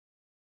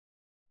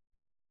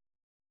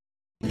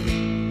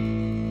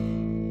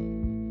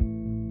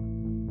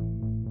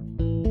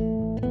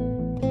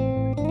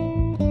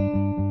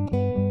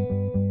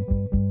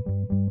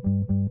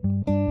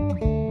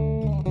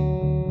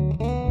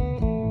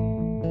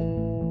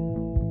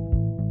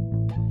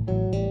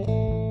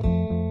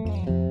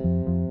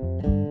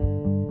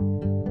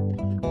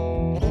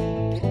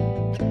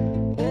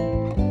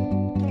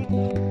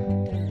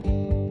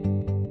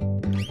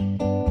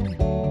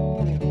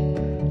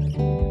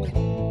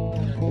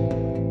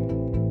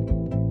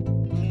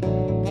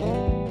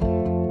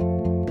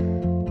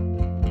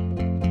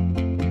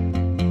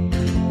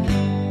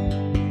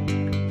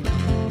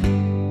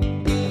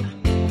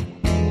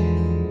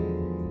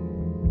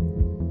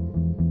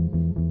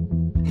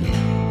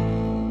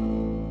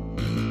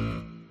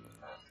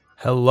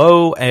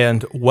Hello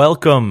and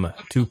welcome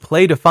to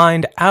Play to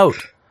Find Out,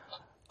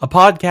 a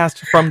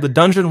podcast from the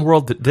Dungeon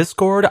World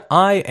Discord.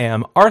 I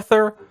am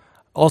Arthur,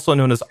 also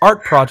known as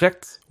Art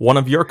Projects, one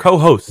of your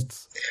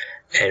co-hosts.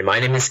 And my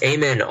name is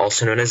Eamon,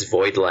 also known as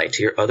Voidlight,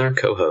 your other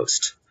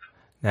co-host.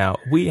 Now,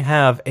 we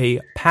have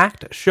a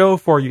packed show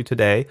for you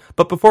today,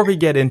 but before we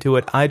get into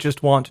it, I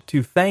just want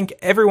to thank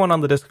everyone on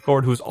the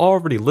Discord who's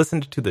already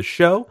listened to the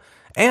show,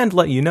 and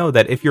let you know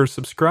that if you're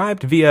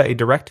subscribed via a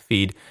direct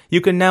feed, you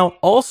can now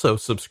also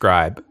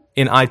subscribe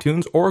in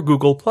iTunes or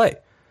Google Play.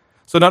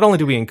 So not only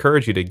do we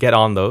encourage you to get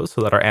on those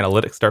so that our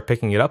analytics start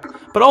picking it up,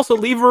 but also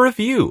leave a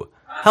review.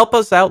 Help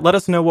us out, let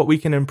us know what we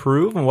can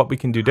improve and what we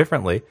can do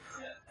differently.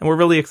 And we're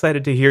really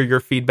excited to hear your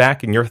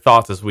feedback and your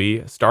thoughts as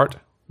we start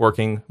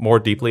working more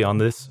deeply on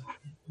this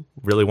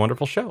really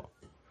wonderful show.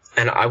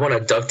 And I want to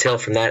dovetail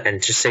from that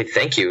and just say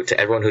thank you to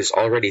everyone who's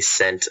already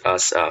sent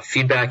us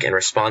feedback and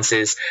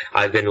responses.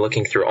 I've been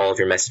looking through all of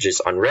your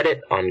messages on Reddit,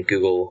 on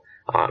Google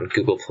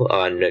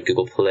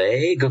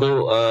Play,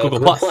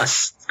 Google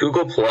Plus.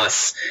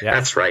 Yeah.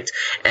 That's right.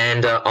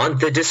 And on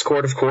the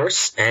Discord, of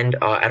course, and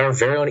at our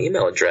very own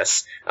email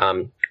address,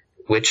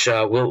 which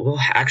we'll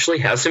actually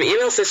have some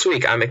emails this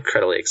week. I'm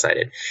incredibly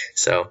excited.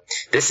 So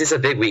this is a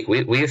big week.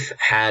 We've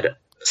had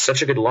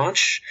such a good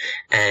launch,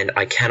 and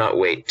I cannot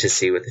wait to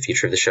see what the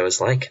future of the show is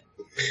like.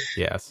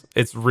 Yes,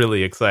 it's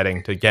really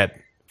exciting to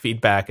get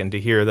feedback and to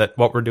hear that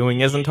what we're doing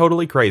isn't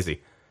totally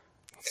crazy.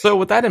 So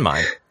with that in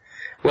mind...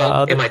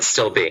 Well, it might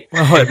still be.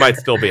 Well, it might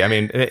still be. I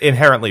mean,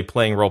 inherently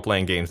playing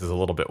role-playing games is a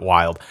little bit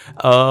wild.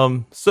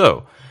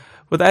 So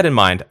with that in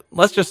mind,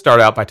 let's just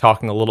start out by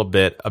talking a little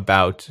bit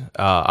about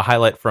a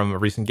highlight from a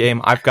recent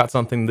game. I've got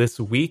something this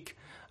week,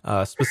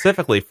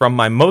 specifically from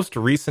my most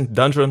recent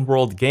Dungeon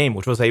World game,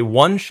 which was a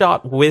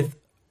one-shot with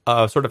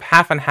sort of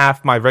half and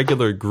half my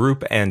regular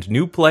group and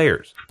new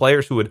players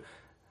who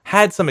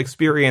had some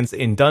experience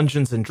in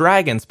Dungeons and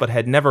Dragons but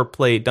had never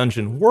played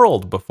Dungeon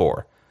World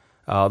before.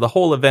 The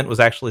whole event was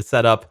actually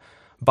set up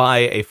by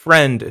a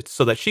friend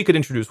so that she could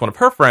introduce one of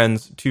her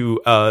friends to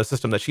a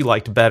system that she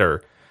liked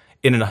better,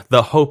 in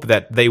the hope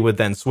that they would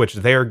then switch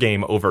their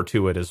game over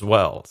to it as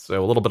well.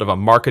 So a little bit of a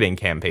marketing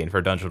campaign for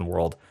Dungeon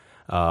World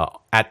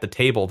at the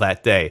table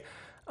that day.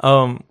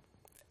 And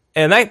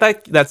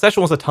that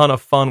session was a ton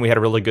of fun. We had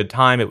a really good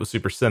time. It was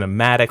super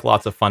cinematic,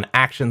 lots of fun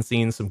action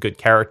scenes, some good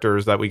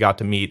characters that we got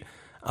to meet.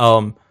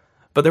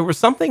 But there was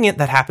something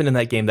that happened in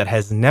that game that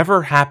has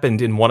never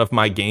happened in one of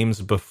my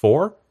games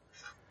before,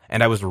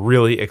 and I was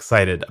really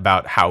excited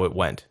about how it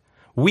went.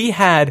 We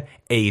had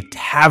a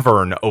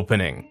tavern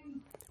opening.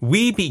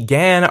 We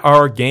began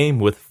our game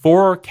with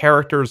 4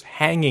 characters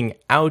hanging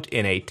out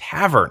in a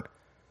tavern.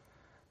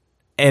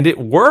 And it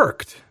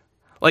worked.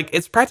 Like,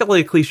 it's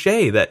practically a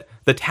cliche that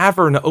the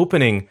tavern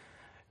opening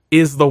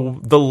is the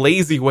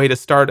lazy way to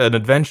start an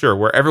adventure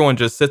where everyone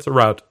just sits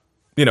around,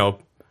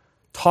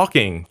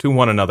 talking to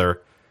one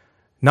another,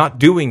 not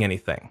doing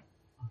anything.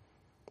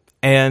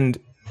 And,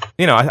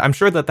 I'm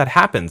sure that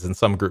happens in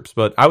some groups,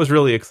 but I was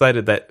really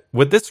excited that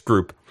with this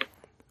group,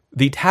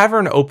 the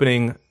tavern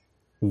opening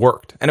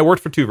worked. And it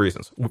worked for 2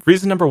 reasons.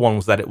 Reason number 1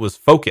 was that it was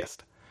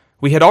focused.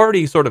 We had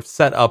already sort of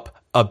set up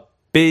a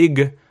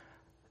big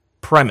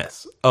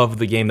premise of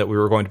the game that we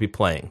were going to be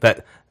playing,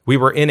 that we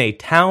were in a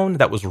town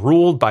that was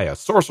ruled by a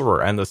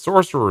sorcerer, and the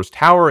sorcerer's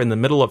tower in the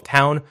middle of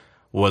town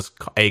was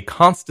a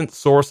constant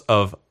source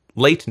of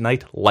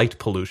late-night light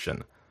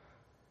pollution.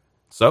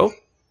 So,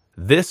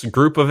 this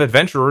group of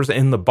adventurers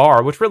in the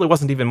bar, which really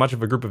wasn't even much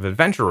of a group of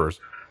adventurers,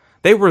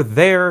 they were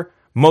there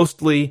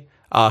mostly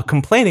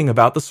complaining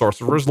about the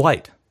sorcerer's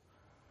light,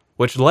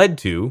 which led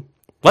to,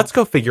 let's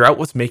go figure out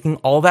what's making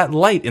all that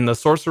light in the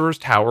sorcerer's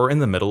tower in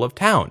the middle of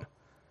town.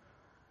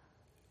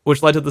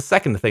 Which led to the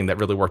second thing that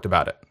really worked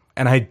about it.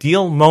 An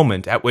ideal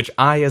moment at which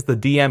I, as the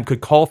DM,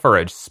 could call for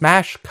a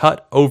smash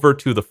cut over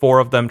to the 4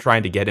 of them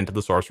trying to get into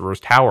the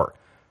sorcerer's tower.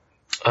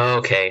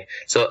 Okay,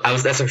 so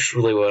that's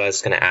actually what I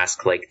was going to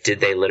ask. Like, did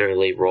they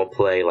literally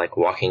roleplay, like,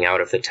 walking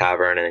out of the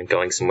tavern and then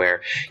going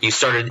somewhere? You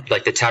started,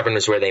 like, the tavern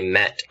was where they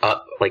met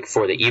up, like,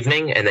 for the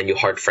evening, and then you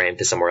hard framed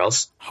to somewhere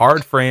else?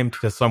 Hard framed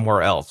to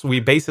somewhere else. We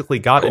basically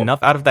got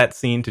enough out of that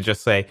scene to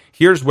just say,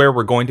 here's where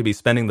we're going to be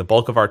spending the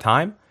bulk of our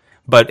time,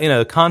 but in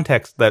a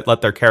context that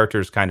let their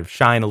characters kind of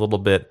shine a little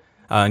bit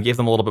and gave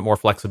them a little bit more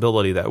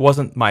flexibility. That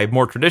wasn't my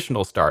more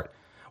traditional start,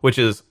 which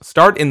is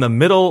start in the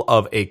middle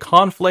of a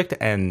conflict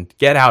and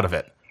get out of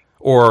it.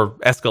 Or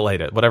escalate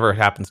it, whatever it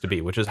happens to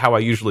be, which is how I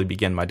usually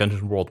begin my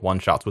Dungeon World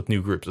one-shots with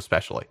new groups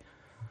especially.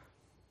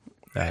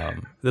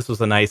 This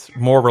was a nice,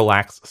 more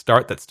relaxed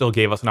start that still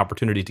gave us an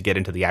opportunity to get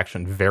into the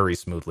action very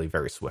smoothly,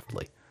 very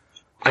swiftly.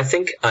 I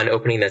think an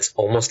opening that's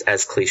almost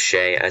as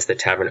cliche as the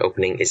tavern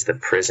opening is the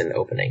prison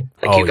opening.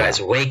 Like, you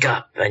guys wake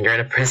up and you're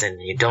in a prison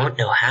and you don't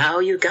know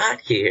how you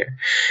got here.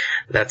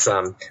 That's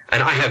and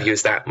I have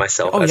used that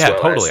myself as well.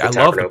 Totally. As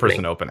I love the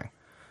prison opening.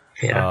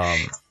 Yeah.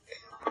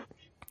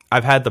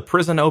 I've had the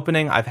prison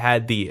opening, I've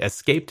had the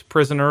escaped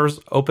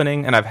prisoners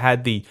opening, and I've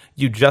had the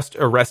you just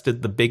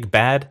arrested the big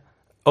bad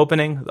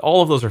opening.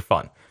 All of those are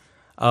fun.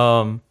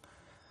 And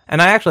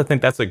And I actually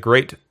think that's a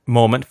great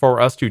moment for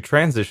us to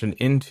transition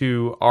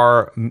into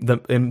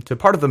into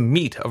part of the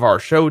meat of our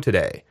show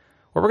today,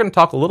 where we're going to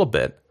talk a little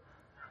bit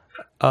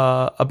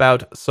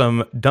about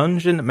some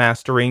dungeon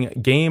mastering,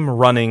 game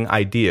running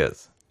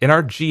ideas in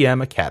our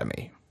GM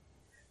Academy.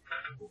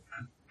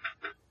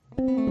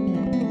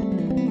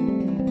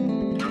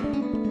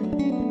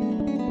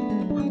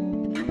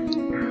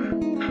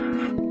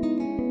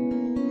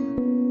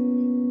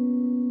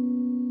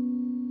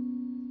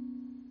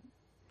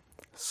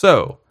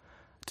 So,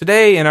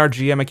 today in our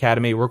GM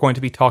Academy, we're going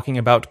to be talking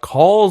about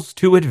calls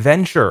to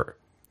adventure,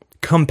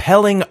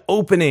 compelling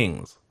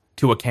openings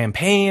to a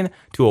campaign,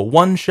 to a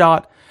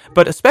one-shot,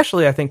 but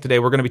especially I think today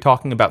we're going to be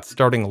talking about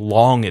starting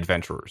long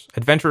adventures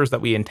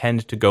that we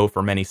intend to go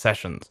for many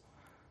sessions.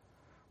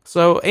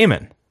 So,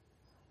 Eamon,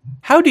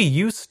 how do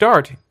you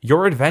start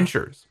your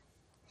adventures?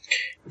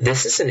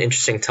 This is an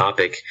interesting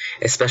topic,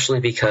 especially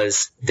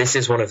because this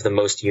is one of the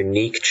most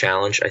unique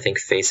challenge I think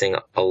facing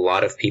a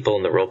lot of people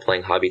in the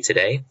role-playing hobby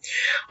today.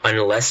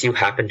 Unless you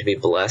happen to be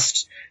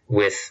blessed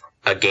with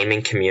a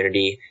gaming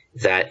community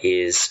that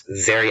is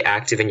very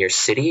active in your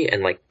city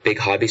and like big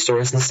hobby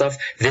stores and stuff,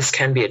 this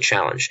can be a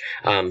challenge.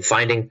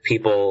 Finding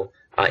people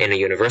in a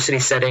university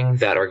setting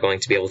that are going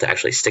to be able to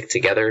actually stick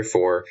together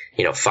for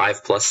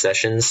 5+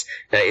 sessions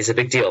is a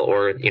big deal,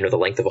 or the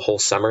length of a whole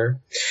summer.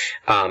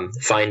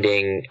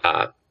 Finding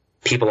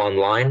people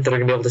online that are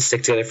going to be able to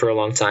stick together for a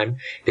long time,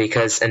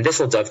 and this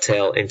will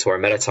dovetail into our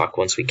meta talk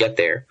once we get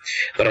there,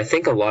 but I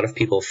think a lot of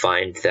people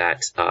find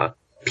that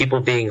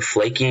people being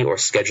flaky or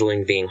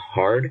scheduling being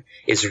hard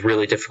is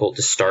really difficult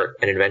to start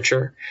an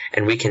adventure,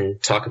 and we can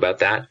talk about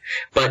that.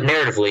 But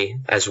narratively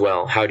as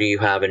well, how do you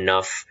have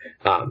enough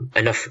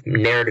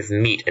narrative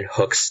meat and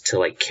hooks to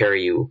like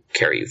carry you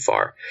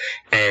far?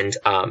 And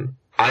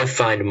I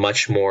find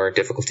much more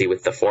difficulty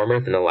with the former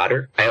than the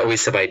latter. I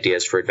always have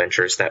ideas for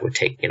adventures that would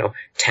take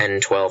 10,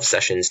 12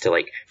 sessions to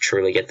like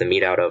truly get the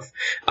meat out of,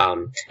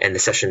 and the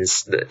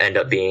sessions that end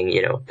up being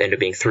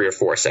 3 or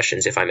 4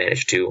 sessions if I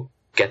manage to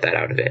get that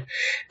out of it.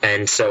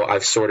 And so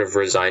I've sort of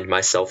resigned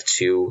myself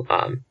to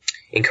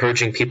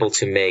encouraging people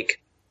to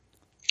make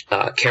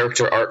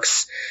character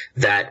arcs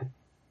that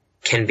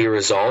can be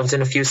resolved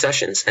in a few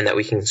sessions, and that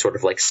we can sort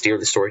of like steer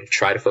the story to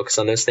try to focus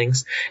on those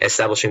things,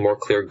 establishing more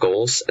clear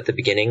goals at the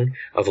beginning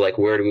of like,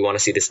 where do we want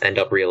to see this end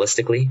up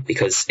realistically,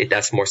 because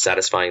that's more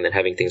satisfying than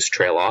having things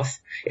trail off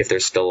if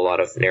there's still a lot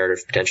of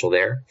narrative potential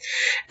there.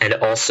 And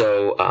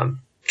also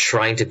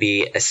trying to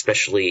be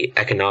especially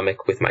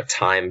economic with my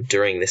time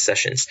during the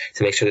sessions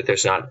to make sure that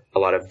there's not a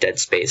lot of dead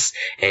space,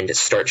 and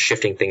start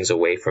shifting things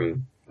away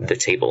from the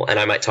table. And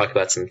I might talk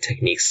about some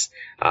techniques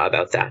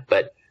about that.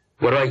 But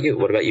what about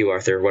you,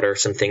 Arthur? What are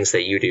some things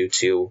that you do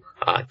to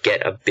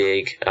get a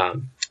big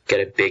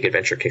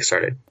adventure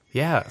kickstarted?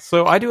 Yeah,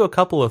 so I do a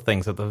couple of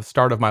things at the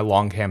start of my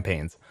long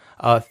campaigns.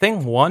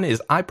 Thing one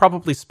is I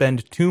probably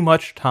spend too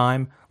much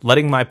time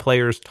letting my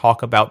players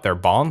talk about their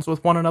bonds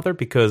with one another,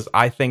 because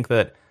I think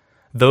that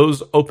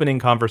those opening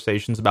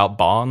conversations about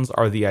bonds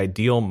are the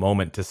ideal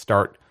moment to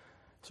start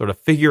sort of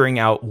figuring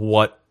out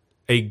what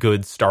a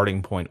good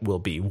starting point will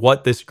be,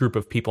 what this group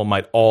of people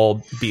might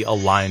all be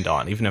aligned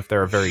on, even if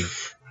they're a very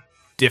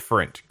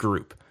different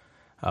group.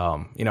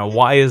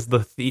 Why is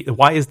the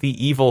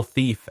evil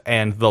thief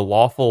and the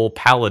lawful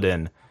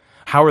paladin,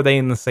 how are they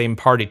in the same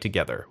party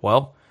together?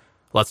 Well,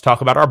 let's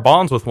talk about our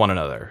bonds with one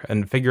another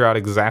and figure out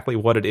exactly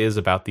what it is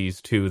about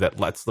these two that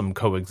lets them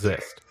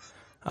coexist.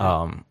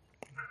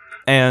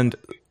 And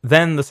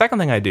then the second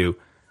thing I do,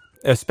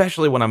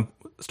 especially when I'm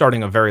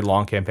starting a very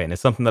long campaign, is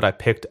something that I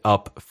picked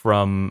up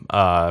from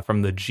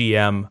the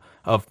GM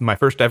of my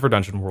first ever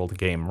Dungeon World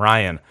game,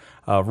 Ryan.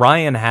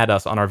 Ryan had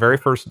us on our very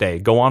first day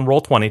go on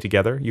Roll20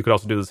 together. You could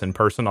also do this in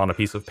person on a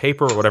piece of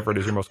paper or whatever it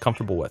is you're most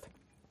comfortable with.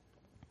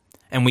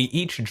 And we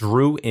each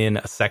drew in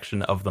a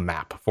section of the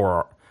map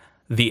for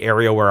the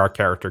area where our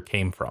character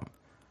came from.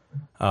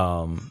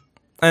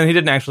 And he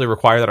didn't actually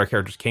require that our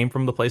characters came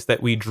from the place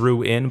that we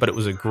drew in, but it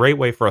was a great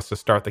way for us to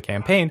start the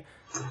campaign,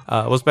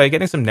 was by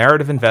getting some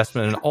narrative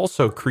investment and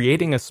also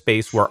creating a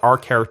space where our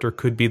character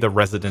could be the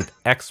resident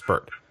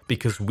expert,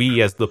 because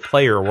we, as the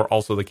player, were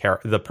also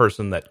the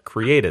person that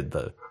created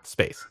the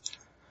space.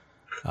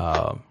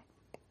 And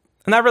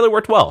that really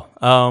worked well.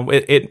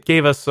 It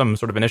gave us some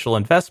sort of initial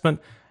investment,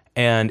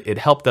 and it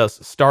helped us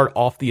start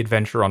off the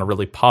adventure on a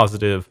really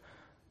positive,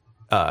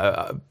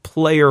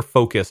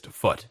 player-focused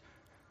foot.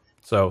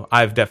 So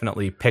I've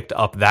definitely picked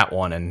up that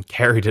one and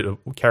carried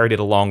it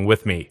along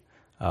with me.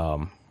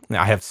 I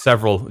have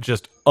several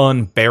just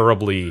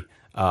unbearably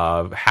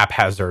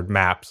haphazard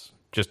maps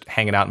just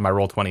hanging out in my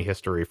Roll20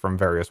 history from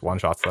various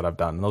one-shots that I've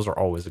done. And those are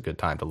always a good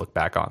time to look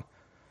back on.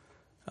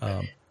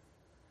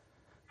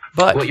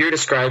 But what you're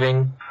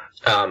describing,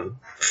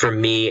 for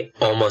me,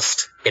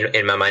 almost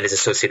in my mind is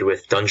associated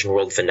with Dungeon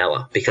World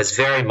vanilla, because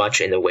very much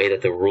in the way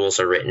that the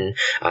rules are written,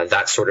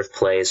 that sort of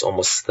play is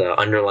almost the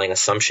underlying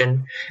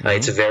assumption.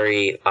 It's a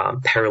very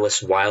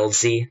perilous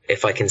wildsy,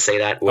 if I can say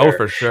that. Where,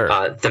 for sure.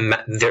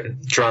 The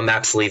draw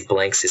maps, leave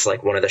blanks is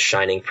like one of the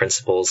shining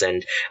principles,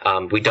 and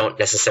we don't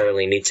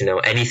necessarily need to know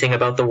anything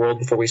about the world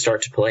before we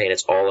start to play, and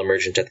it's all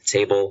emergent at the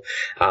table.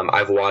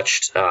 I've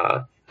watched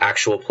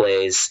actual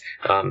plays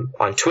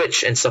on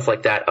Twitch and stuff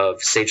like that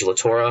of Sage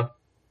Latora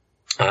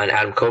and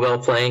Adam Cobell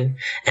playing,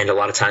 and a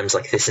lot of times,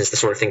 like, this is the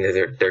sort of thing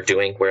that they're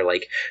doing, where,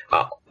 like,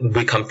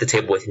 we come to the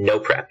table with no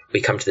prep. We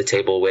come to the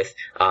table with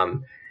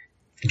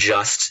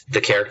just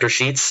the character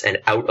sheets, and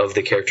out of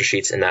the character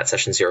sheets in that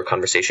session 0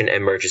 conversation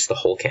emerges the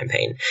whole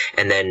campaign.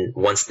 And then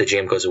once the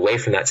GM goes away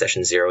from that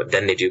session 0,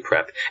 then they do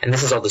prep. And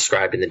this is all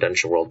described in the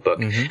Dungeon World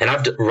book. And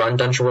I've run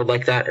Dungeon World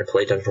like that and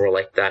played Dungeon World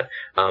like that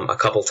a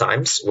couple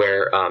times,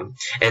 where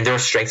and there are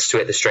strengths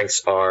to it. The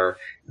strengths are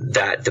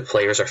that the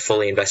players are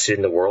fully invested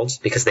in the world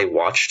because they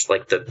watched,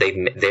 like,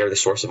 they are the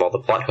source of all the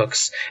plot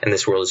hooks, and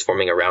this world is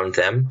forming around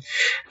them.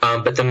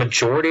 But the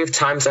majority of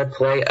times I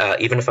play,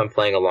 even if I'm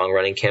playing a long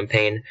running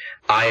campaign,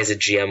 I as a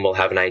GM will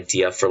have an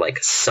idea for,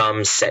 like,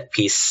 some set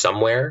piece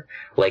somewhere,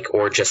 like,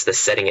 or just the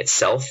setting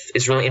itself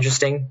is really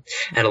interesting.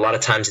 And a lot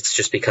of times it's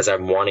just because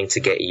I'm wanting to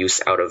get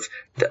use out of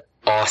the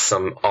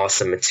awesome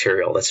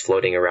material that's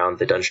floating around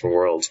the Dungeon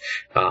World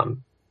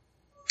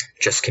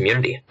just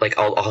community. Like,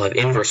 I'll have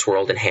Inverse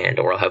World in hand,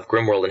 or I'll have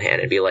Grim World in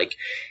hand, and be like,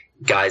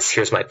 guys,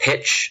 here's my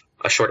pitch,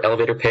 a short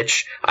elevator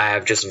pitch. I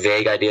have just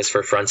vague ideas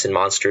for fronts and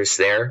monsters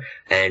there,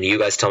 and you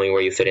guys tell me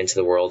where you fit into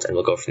the world, and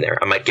we'll go from there.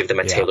 I might give them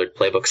a tailored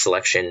playbook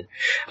selection.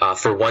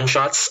 For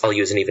one-shots, I'll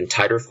use an even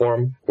tighter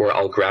form, where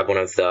I'll grab one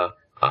of the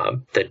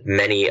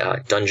many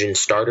dungeon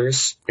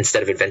starters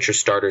instead of adventure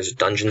starters,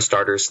 dungeon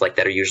starters, like,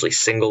 that are usually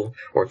single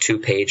or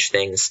 2-page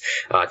things,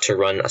 to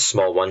run a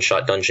small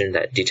one-shot dungeon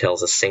that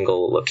details a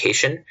single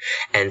location.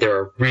 And there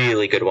are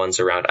really good ones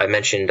around. I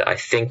mentioned, I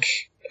think,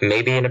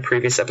 maybe in a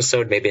previous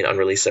episode, maybe an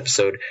unreleased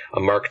episode, a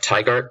Mark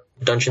Tygart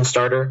dungeon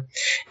starter,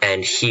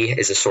 and he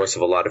is a source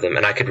of a lot of them,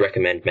 and I could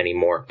recommend many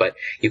more, but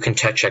you can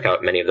check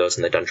out many of those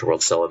in the Dungeon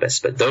World syllabus.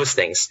 But those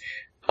things,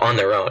 on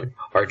their own,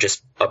 are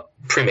just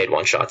pre-made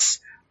one-shots.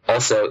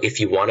 Also,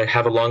 if you want to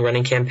have a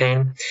long-running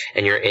campaign,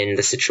 and you're in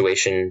the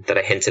situation that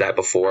I hinted at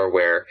before,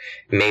 where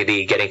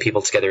maybe getting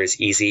people together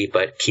is easy,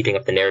 but keeping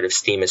up the narrative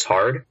steam is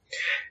hard,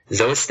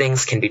 those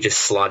things can be just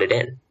slotted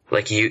in.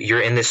 Like,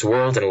 you're in this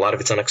world, and a lot of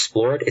it's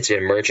unexplored, it's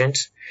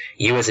emergent.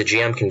 You as a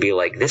GM can be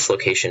like, this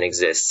location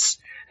exists,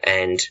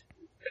 and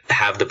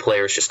have the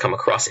players just come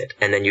across it.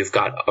 And then you've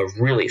got a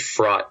really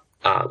fraught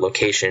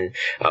location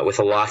with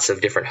lots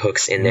of different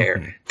hooks in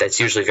there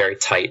that's usually very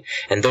tight.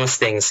 And those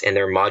things, in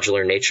their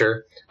modular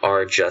nature,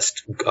 are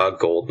just a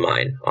gold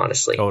mine,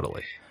 honestly.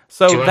 Totally.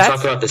 So do you want to talk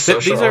about the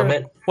social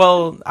element?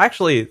 Well,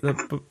 actually,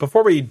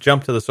 before we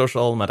jump to the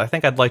social element, I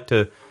think I'd like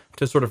to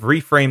sort of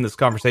reframe this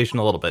conversation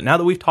a little bit. Now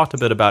that we've talked a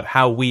bit about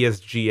how we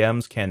as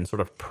GMs can sort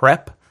of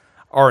prep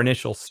our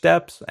initial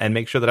steps and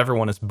make sure that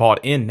everyone is bought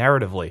in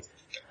narratively,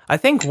 I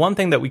think one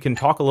thing that we can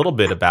talk a little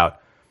bit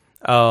about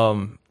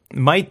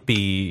might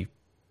be,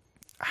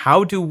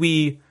 how do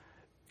we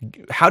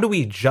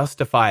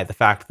justify the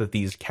fact that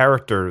these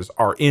characters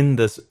are in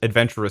this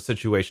adventurous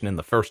situation in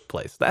the first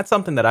place? That's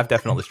something that I've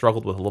definitely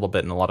struggled with a little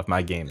bit in a lot of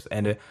my games,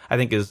 and I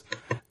think is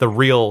the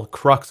real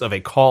crux of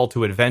a call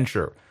to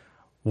adventure.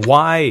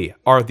 Why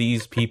are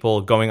these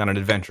people going on an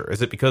adventure?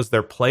 Is it because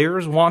their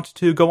players want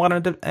to go on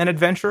an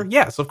adventure?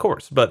 Yes, of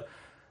course, but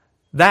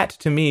that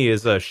to me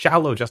is a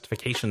shallow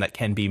justification that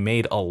can be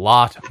made a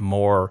lot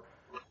more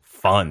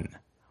fun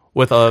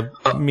with a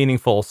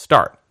meaningful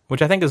start,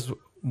 which I think is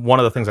one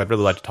of the things I'd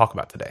really like to talk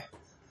about today.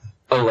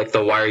 Oh, like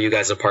the why are you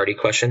guys a party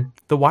question?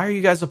 The why are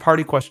you guys a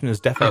party question is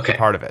definitely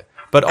part of it.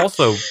 But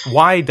also,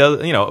 why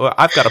does,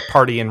 I've got a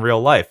party in real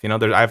life. I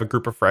have a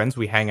group of friends.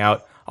 We hang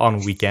out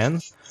on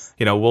weekends.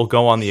 We'll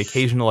go on the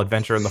occasional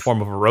adventure in the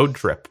form of a road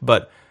trip.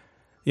 But,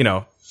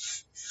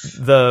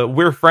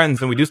 we're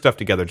friends and we do stuff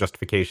together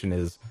justification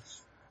is,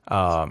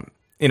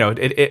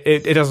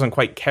 it doesn't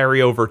quite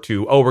carry over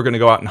to, we're going to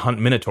go out and hunt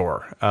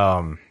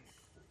Minotaur.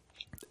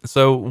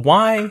 So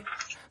why...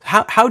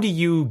 How do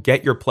you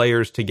get your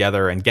players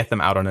together and get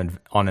them out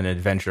on an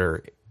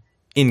adventure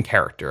in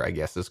character, I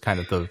guess, is kind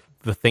of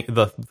the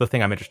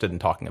thing I'm interested in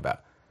talking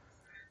about.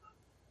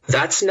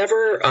 That's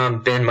never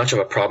been much of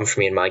a problem for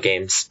me in my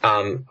games.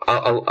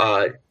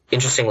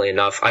 Interestingly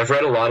enough, I've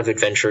read a lot of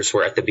adventures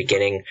where at the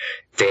beginning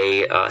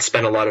they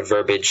spend a lot of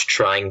verbiage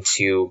trying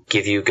to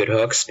give you good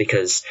hooks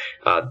because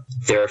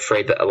they're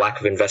afraid that a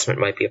lack of investment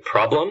might be a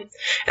problem.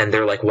 And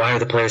they're like, why are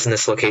the players in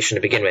this location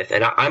to begin with?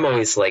 And I'm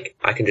always like,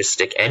 I can just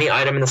stick any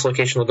item in this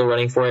location, they'll go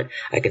running for it.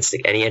 I can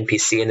stick any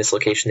NPC in this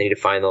location they need to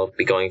find, they'll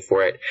be going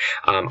for it.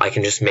 I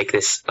can just make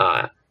this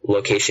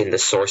location the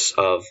source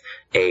of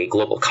a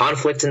global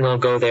conflict and they'll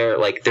go there.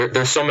 Like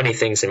there's so many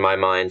things in my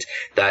mind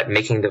that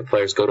making the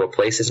players go to a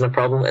place isn't a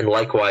problem, and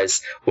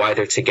likewise why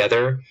they're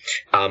together.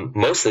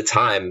 Most of the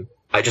time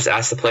I just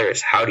ask the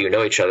players, how do you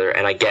know each other?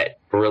 And I get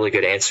really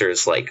good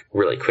answers, like,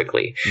 really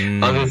quickly.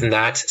 Other than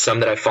that,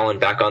 some that I've fallen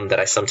back on that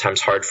I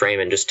sometimes hard frame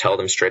and just tell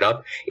them straight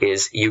up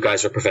is, you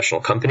guys are a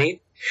professional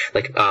company.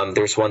 Like,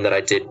 there's one that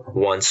I did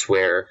once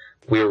where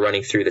we were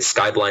running through the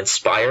Skyblind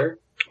Spire,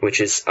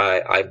 which is,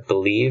 I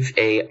believe,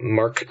 a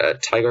Mark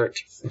Tigart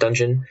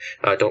dungeon.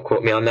 Don't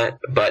quote me on that.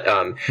 But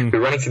we were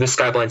running through the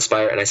Skyblind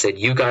Spire, and I said,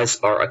 you guys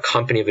are a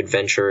company of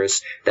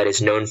adventurers that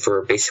is known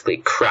for basically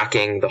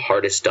cracking the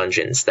hardest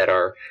dungeons that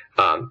are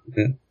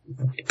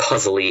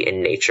puzzly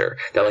in nature.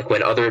 That, like,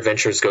 when other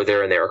adventurers go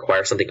there and they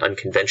require something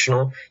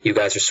unconventional, you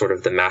guys are sort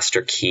of the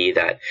master key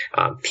that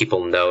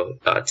people know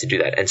to do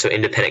that. And so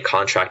independent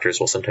contractors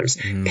will sometimes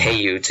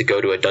pay you to go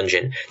to a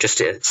dungeon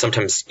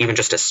sometimes even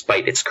just to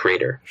spite its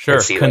creator. Sure,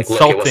 and see, like,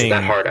 look, it wasn't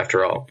that hard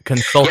after all.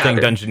 Consulting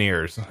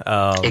dungeoneers.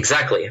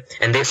 Exactly.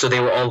 And they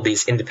were all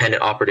these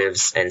independent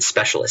operatives and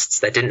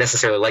specialists that didn't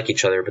necessarily like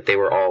each other, but they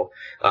were all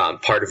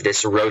part of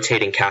this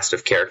rotating cast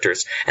of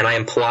characters. And I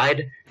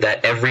implied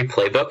that every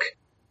playbook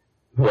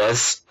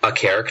was a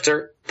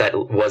character that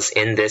was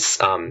in this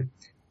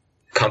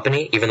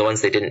company, even the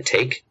ones they didn't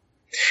take.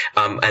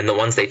 And the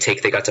ones they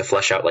take, they got to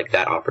flesh out like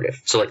that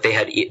operative. So, like, they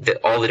had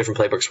all the different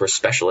playbooks were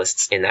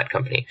specialists in that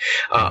company.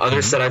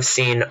 Others that I've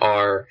seen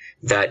are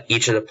that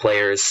each of the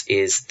players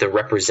is the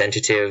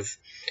representative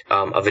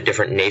of a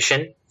different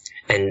nation.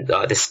 And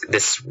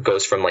this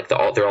goes from, like,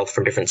 they're all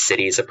from different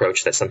cities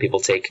approach that some people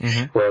take,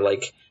 where,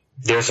 like,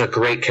 there's a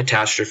great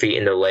catastrophe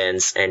in the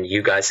lands, and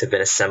you guys have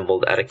been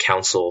assembled at a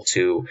council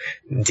to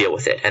deal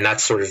with it. And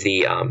that's sort of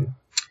the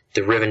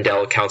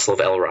Rivendell Council of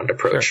Elrond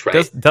approach, right?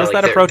 Does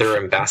that approach? They're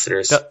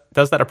ambassadors.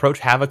 Does that approach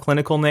have a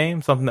clinical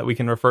name, something that we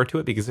can refer to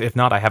it? Because if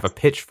not, I have a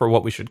pitch for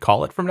what we should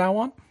call it from now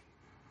on.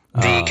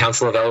 The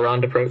Council of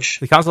Elrond approach?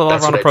 The Council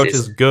of Elrond approach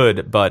is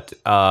good, but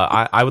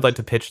I would like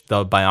to pitch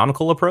the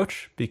Bionicle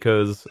approach,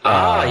 because...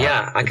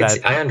 yeah,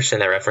 I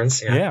understand that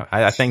reference. Yeah,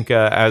 I think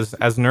as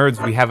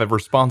nerds, we have a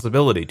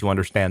responsibility to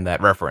understand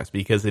that reference,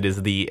 because it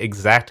is the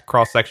exact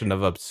cross-section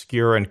of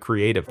obscure and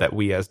creative that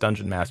we as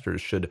Dungeon Masters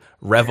should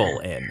revel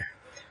in.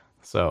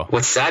 So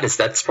what's sad is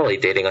that's probably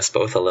dating us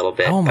both a little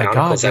bit. Oh my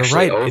God, you're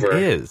right. Over.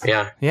 It is.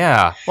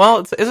 Yeah. Well,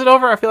 is it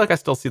over? I feel like I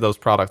still see those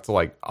products,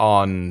 like,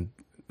 on...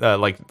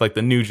 like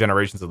the new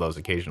generations of those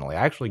occasionally.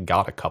 I actually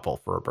got a couple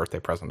for a birthday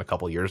present a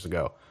couple years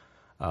ago.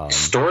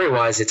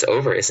 Story-wise, it's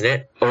over, isn't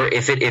it? Or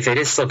if it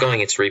is still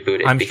going, it's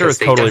rebooted. I'm sure it's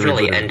totally rebooted. They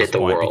definitely ended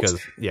the world.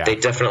 Because, they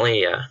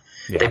definitely,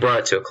 they brought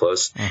it to a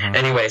close.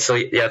 Anyway, so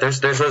yeah,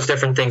 there's those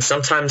different things.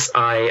 Sometimes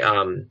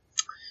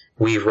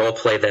we role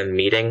play them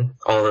meeting,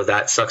 although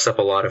that sucks up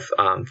a lot of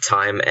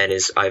time and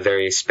I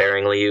very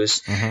sparingly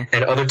use.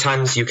 And other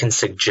times you can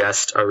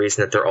suggest a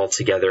reason that they're all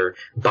together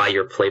by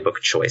your playbook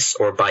choice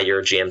or by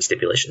your GM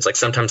stipulations. Like,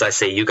 sometimes I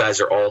say, you guys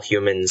are all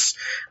humans,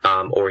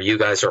 or you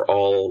guys are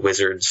all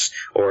wizards,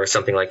 or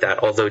something like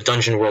that. Although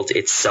Dungeon World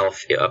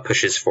itself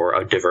pushes for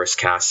a diverse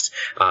cast.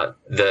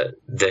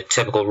 The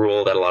typical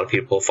rule that a lot of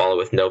people follow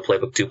with no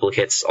playbook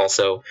duplicates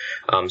also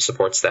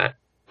supports that.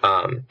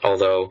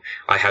 Although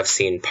I have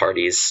seen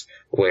parties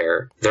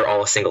where they're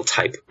all a single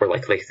type, or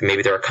like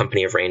maybe they're a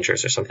company of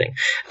rangers or something.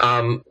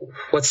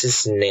 What's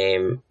his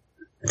name?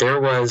 There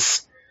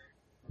was,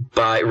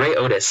 by Ray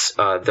Otis,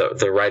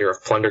 the writer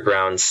of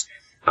Plundergrounds,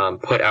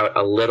 put out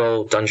a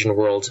little Dungeon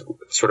World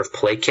sort of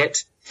play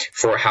kit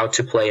for how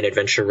to play an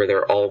adventure where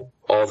they're all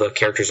the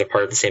characters are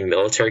part of the same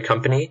military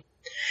company.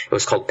 It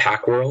was called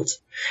Pack World.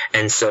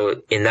 And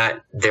so in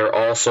that, they're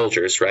all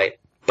soldiers, right?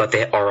 But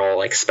they are all,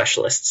 like,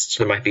 specialists.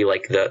 So there might be,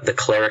 like, the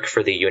cleric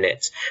for the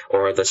unit,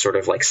 or the sort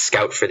of, like,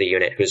 scout for the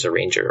unit who's a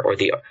ranger, or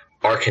the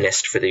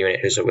arcanist for the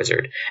unit who's a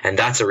wizard. And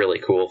that's a really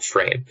cool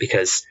frame,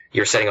 because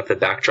you're setting up the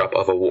backdrop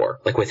of a war.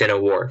 Like, within a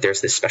war,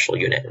 there's this special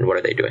unit, and what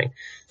are they doing?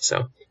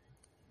 So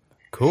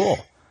cool.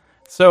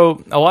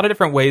 So a lot of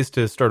different ways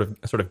to sort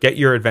of get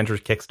your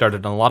adventures kickstarted,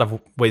 and a lot of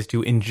ways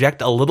to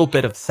inject a little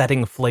bit of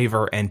setting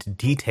flavor and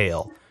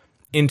detail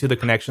into the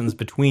connections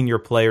between your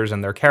players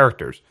and their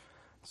characters.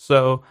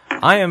 So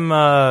I am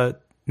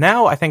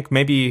now. I think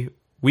maybe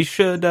we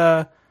should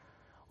talk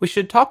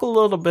a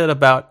little bit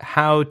about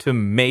how to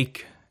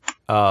make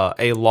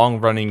a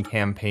long-running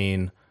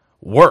campaign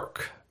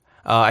work.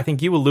 I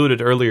think you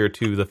alluded earlier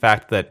to the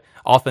fact that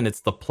often it's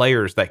the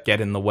players that get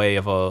in the way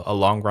of a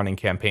long-running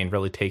campaign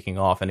really taking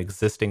off and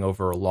existing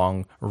over a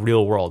long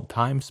real-world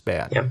time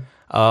span. Yeah.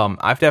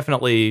 I've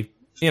definitely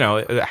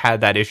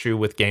had that issue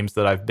with games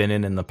that I've been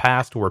in the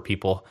past, where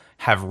people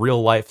have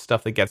real life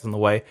stuff that gets in the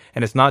way.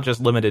 And it's not just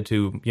limited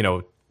to,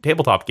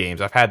 tabletop games.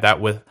 I've had that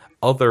with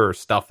other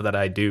stuff that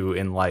I do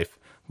in life,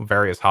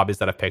 various hobbies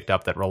that I've picked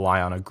up that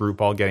rely on a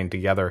group all getting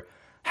together,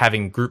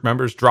 having group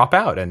members drop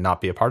out and not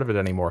be a part of it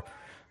anymore.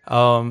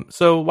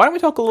 So why don't we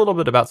talk a little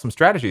bit about some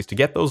strategies to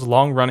get those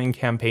long running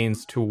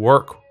campaigns to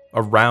work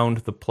around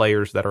the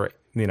players that are,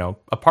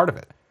 a part of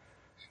it?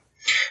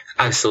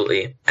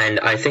 Absolutely. And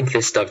I think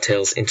this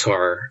dovetails into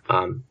our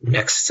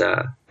next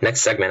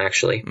segment,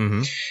 actually.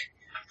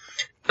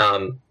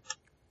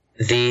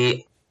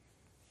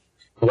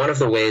 One of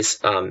the ways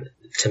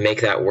to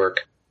make that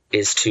work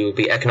is to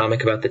be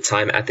economic about the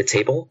time at the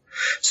table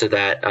so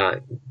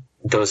that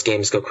those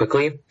games go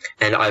quickly.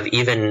 And I've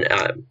even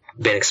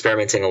been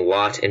experimenting a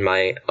lot in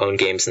my own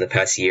games in the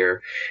past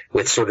year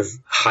with sort of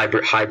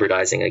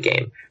hybridizing a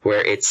game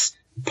where it's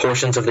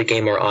portions of the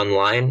game are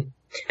online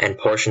and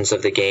portions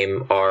of the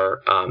game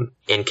are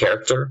in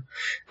character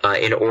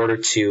in order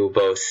to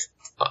both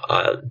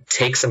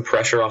take some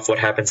pressure off what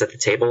happens at the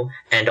table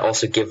and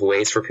also give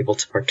ways for people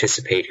to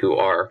participate who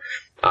are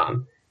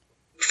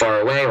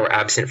far away or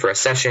absent for a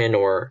session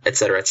or et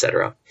cetera, et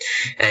cetera.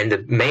 And the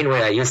main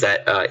way I use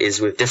that is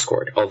with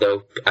Discord,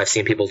 although I've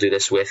seen people do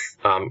this with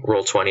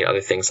Roll20 and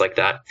other things like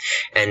that.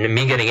 And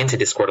me getting into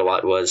Discord a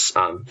lot was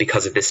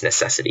because of this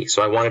necessity.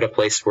 So I wanted a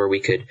place where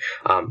we could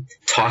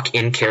talk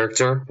in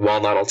character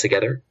while not all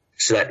together,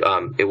 so that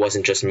it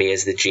wasn't just me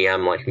as the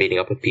GM like meeting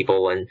up with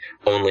people and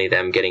only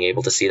them getting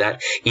able to see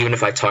that. Even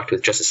if I talked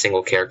with just a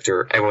single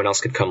character, everyone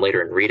else could come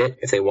later and read it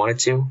if they wanted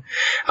to.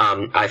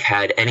 I've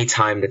had any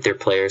time that their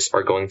players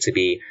are going to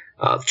be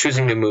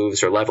choosing new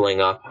moves or leveling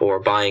up or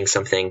buying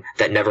something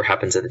that never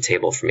happens at the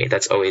table for me.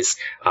 That's always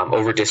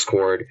over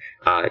Discord,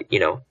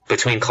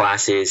 between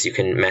classes you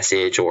can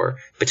message, or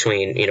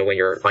between, when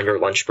you're on your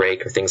lunch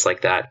break or things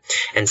like that.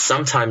 And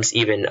sometimes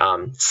even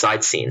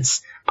side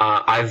scenes.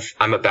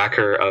 I'm a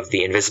backer of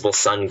the Invisible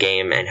Sun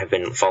game and have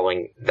been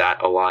following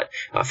that a lot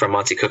from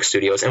Monty Cook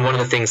Studios. And one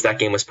of the things that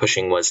game was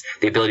pushing was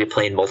the ability to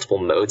play in multiple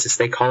modes, as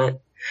they call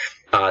it.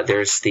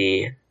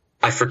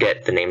 I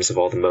forget the names of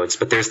all the modes,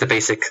 but there's the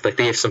basic, like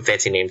they have some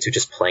fancy name to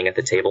just playing at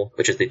the table,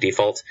 which is the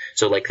default.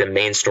 So like the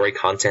main story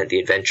content, the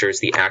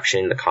adventures, the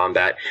action, the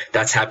combat,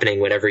 that's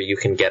happening whenever you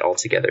can get all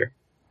together.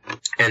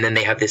 And then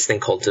they have this thing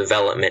called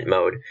development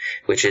mode,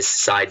 which is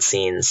side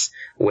scenes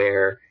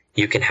where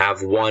you can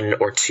have one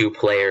or two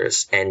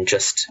players and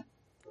just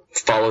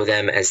follow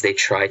them as they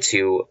try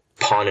to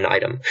pawn an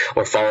item,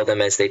 or follow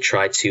them as they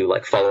try to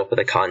like follow up with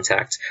a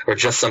contact, or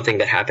just something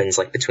that happens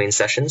like between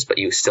sessions, but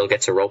you still get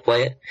to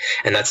roleplay it.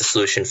 And that's a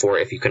solution for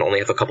if you can only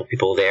have a couple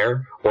people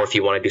there, or if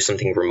you want to do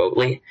something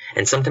remotely.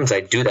 And sometimes I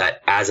do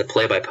that as a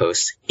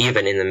play-by-post,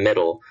 even in the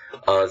middle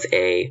of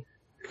a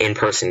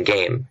in-person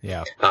game.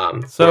 Yeah.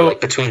 So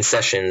like between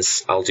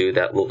sessions, I'll do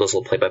those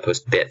little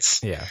play-by-post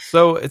bits. Yeah.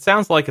 So it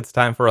sounds like it's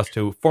time for us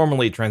to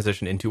formally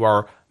transition into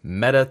our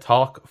meta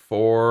talk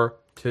for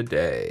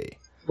today.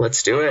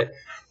 Let's do it.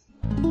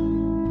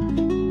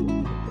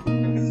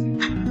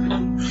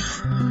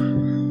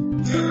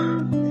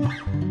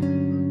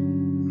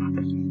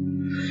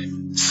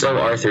 So,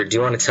 Arthur, do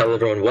you want to tell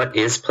everyone what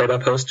is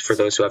play-by-post for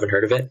those who haven't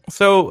heard of it?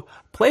 So,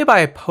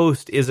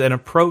 play-by-post is an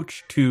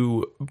approach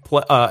to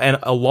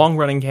a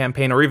long-running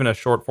campaign or even a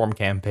short-form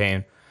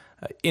campaign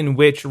in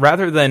which,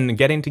 rather than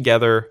getting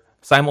together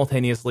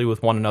simultaneously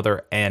with one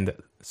another and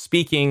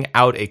speaking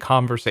out a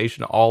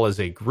conversation all as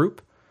a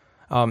group,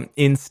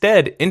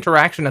 instead,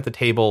 interaction at the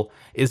table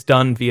is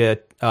done via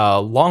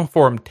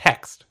long-form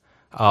text.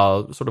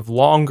 Sort of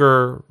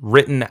longer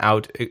written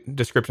out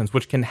descriptions,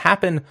 which can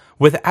happen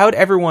without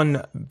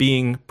everyone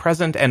being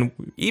present and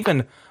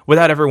even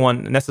without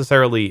everyone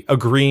necessarily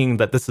agreeing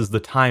that this is the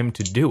time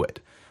to do it.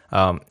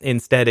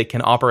 Instead, it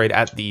can operate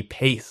at the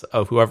pace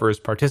of whoever is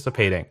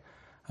participating,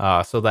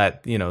 so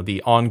that,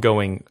 the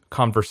ongoing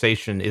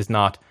conversation is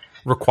not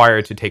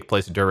required to take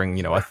place during,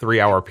 a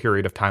 3-hour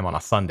period of time on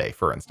a Sunday,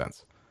 for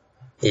instance.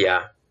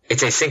 Yeah,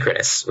 it's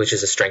asynchronous, which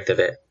is a strength of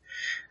it.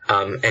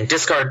 And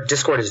Discord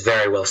is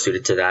very well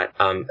suited to that.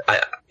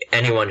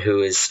 Anyone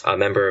who is a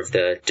member of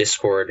the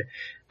Discord,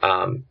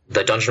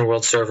 the Dungeon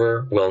World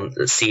server, will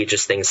see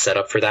just things set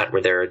up for that,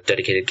 where there are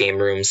dedicated game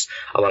rooms.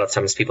 A lot of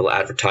times people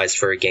advertise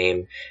for a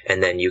game,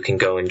 and then you can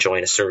go and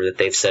join a server that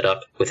they've set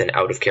up with an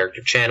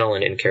out-of-character channel,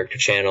 an in-character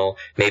channel,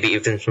 maybe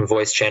even some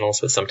voice channels,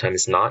 but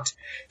sometimes not.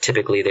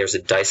 Typically, there's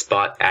a dice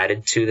bot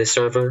added to the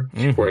server,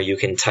 where you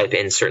can type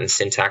in certain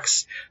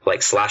syntax,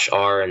 like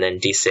 /R and then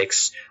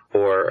D6,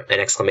 or an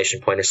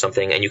exclamation point or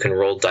something, and you can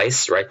roll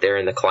dice right there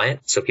in the client,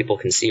 so people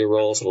can see your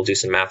rolls. It'll do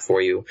some math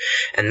for you,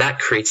 and that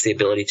creates the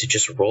ability to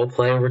just role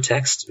play over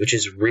text, which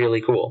is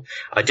really cool.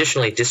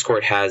 Additionally,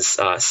 Discord has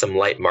some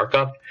light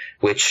markup,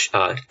 which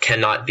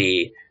cannot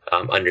be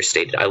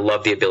understated. I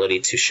love the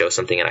ability to show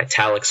something in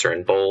italics or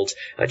in bold,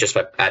 just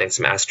by adding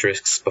some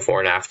asterisks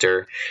before and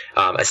after,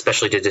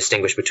 especially to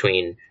distinguish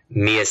between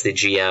me as the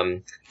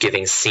GM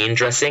giving scene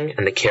dressing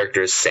and the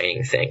characters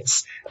saying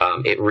things.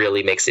 It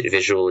really makes it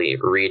visually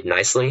read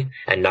nicely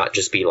and not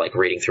just be like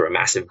reading through a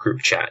massive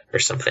group chat or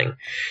something.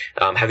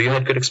 Have you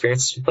had good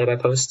experience with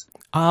play-by-post?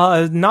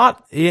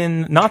 Not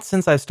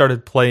since I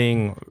started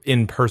playing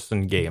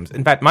in-person games.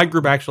 In fact, my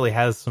group actually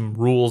has some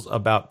rules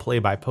about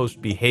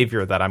play-by-post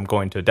behavior that I'm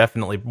going to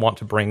definitely want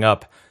to bring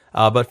up.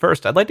 But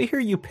first, I'd like to hear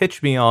you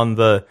pitch me on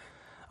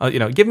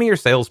give me your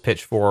sales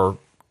pitch for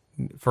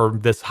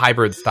this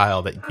hybrid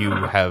style that you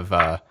have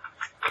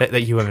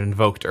that you have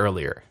invoked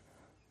earlier.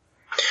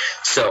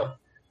 So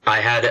I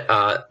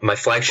had my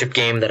flagship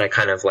game that I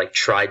kind of like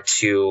tried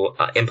to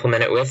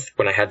implement it with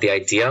when I had the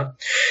idea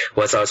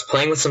was I was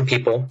playing with some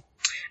people,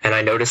 And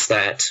I noticed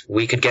that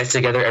we could get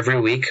together every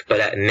week, but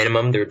at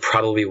minimum there would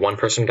probably be one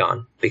person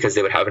gone because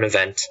they would have an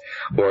event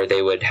or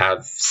they would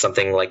have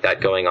something like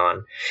that going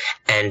on.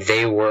 And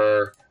they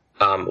were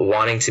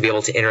wanting to be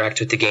able to interact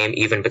with the game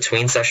even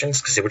between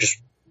sessions because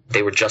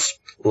they were just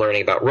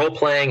learning about role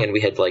playing, and we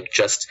had like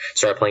just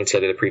started playing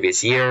together the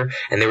previous year,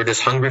 and they were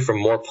just hungry for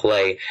more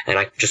play, and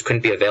I just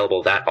couldn't be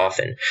available that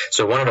often.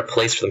 So I wanted a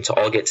place for them to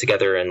all get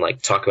together and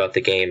like talk about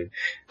the game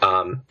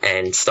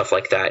and stuff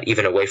like that,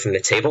 even away from the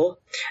table.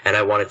 And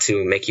I wanted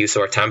to make use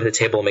of our time at the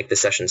table, make the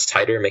sessions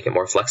tighter, make it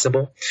more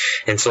flexible.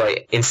 And so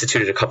I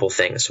instituted a couple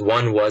things.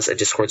 One was a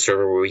Discord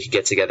server where we could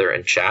get together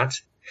and chat,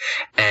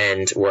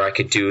 and where I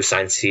could do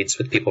science seeds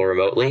with people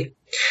remotely.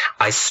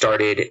 I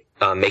started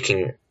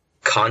making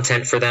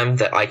content for them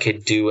that I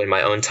could do in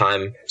my own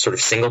time, sort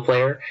of single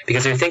player.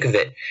 Because if you think of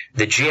it,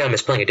 the GM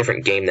is playing a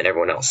different game than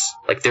everyone else.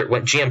 Like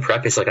what GM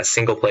Prep is like a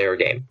single player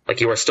game.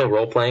 Like you are still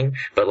role playing,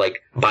 but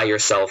like by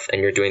yourself,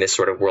 and you're doing this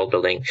sort of world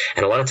building.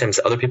 And a lot of times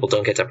other people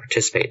don't get to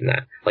participate in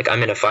that. Like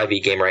I'm in a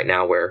 5e game right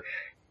now where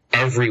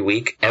every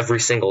week,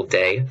 every single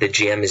day, the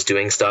GM is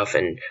doing stuff,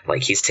 and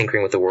like he's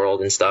tinkering with the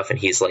world and stuff, and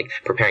he's like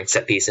preparing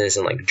set pieces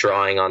and like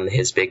drawing on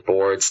his big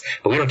boards.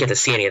 But we don't get to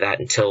see any of that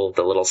until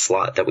the little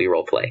slot that we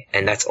role play,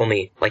 and that's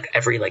only like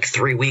every like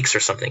 3 weeks or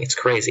something. It's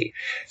crazy.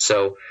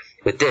 So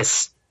with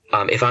this,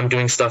 if I'm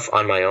doing stuff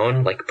on my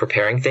own, like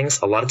preparing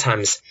things, a lot of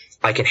times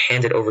I can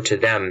hand it over to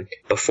them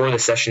before the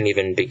session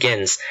even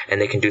begins,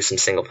 and they can do some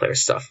single player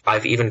stuff.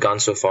 I've even gone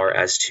so far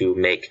as to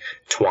make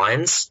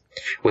twines,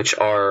 which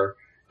are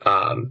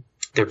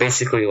they're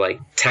basically like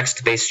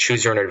text-based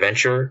choose your own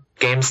adventure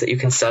games that you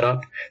can set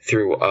up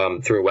through a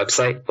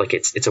website. Like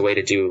it's a way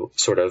to do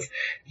sort of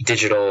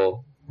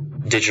digital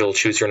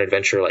choose your own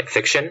adventure like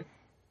fiction.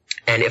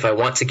 And if I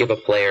want to give a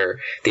player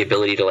the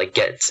ability to like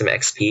get some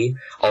XP,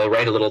 I'll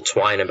write a little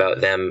twine about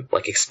them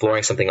like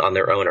exploring something on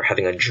their own, or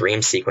having a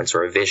dream sequence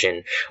or a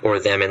vision, or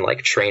them in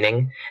like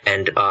training,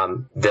 and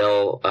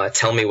they'll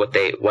tell me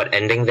what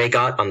ending they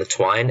got on the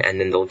twine, and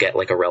then they'll get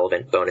like a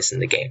relevant bonus in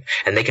the game,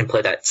 and they can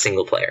play that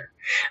single player.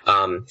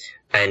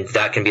 And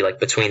that can be like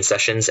between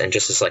sessions and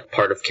just as like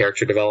part of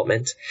character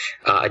development.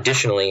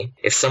 Additionally,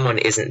 if someone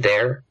isn't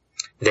there,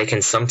 they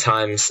can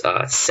sometimes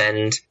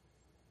send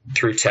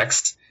through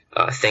text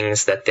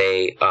things that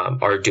they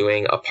are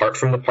doing apart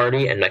from the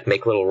party, and like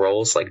make little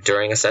roles like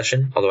during a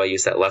session, although I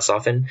use that less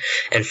often.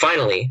 And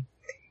finally,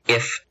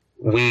 if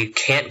we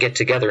can't get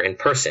together in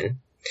person,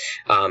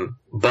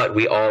 but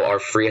we all are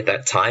free at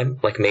that time,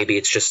 like maybe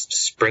it's just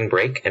spring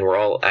break and we're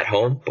all at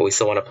home, but we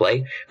still want to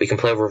play, we can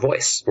play over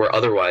voice, where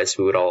otherwise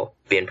we would all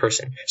be in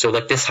person. So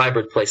like this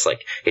hybrid place,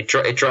 like it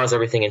draws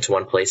everything into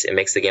one place. It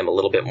makes the game a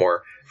little bit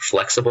more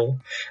flexible,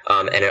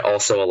 and it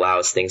also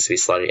allows things to be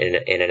slotted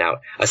in and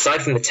out.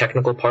 Aside from the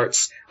technical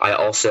parts, I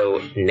also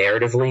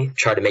narratively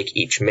try to make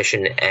each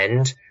mission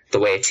end the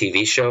way a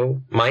TV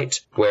show might,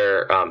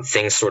 where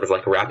things sort of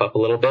like wrap up a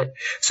little bit.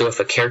 So if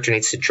a character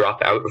needs to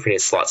drop out, or if we need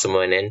to slot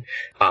someone in,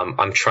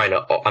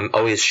 I'm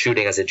always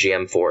shooting as a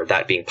GM for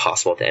that being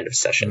possible at the end of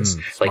sessions.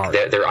 Like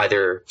they're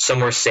either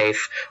somewhere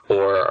safe,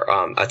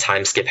 or a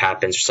time skip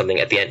happens or something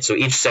at the end. So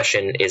each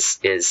session is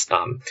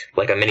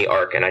like a mini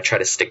arc, and I try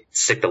to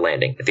stick the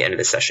landing at the end of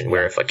the session,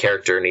 where if a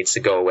character needs to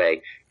go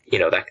away,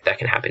 that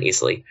can happen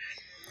easily.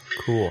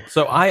 Cool.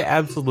 So I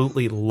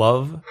absolutely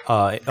love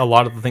a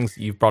lot of the things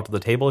that you've brought to the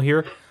table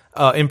here.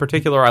 In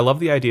particular, I love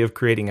the idea of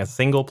creating a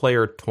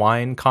single-player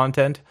twine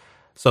content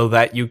so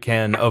that you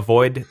can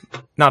avoid is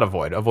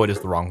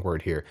the wrong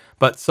word here,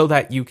 but so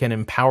that you can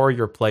empower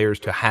your players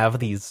to have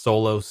these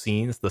solo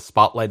scenes, the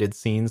spotlighted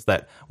scenes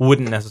that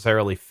wouldn't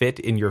necessarily fit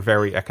in your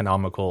very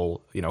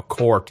economical,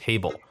 core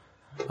table.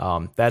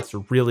 That's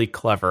really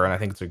clever, and I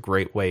think it's a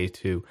great way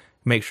to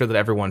make sure that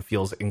everyone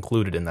feels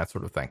included in that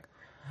sort of thing.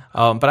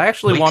 But I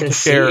actually want to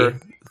share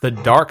the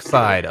dark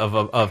side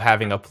of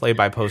having a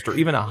play-by-post, or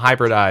even a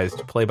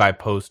hybridized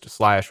play-by-post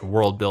 /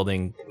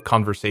 world-building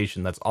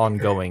conversation that's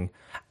ongoing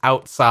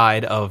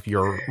outside of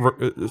your,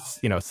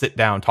 sit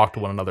down, talk to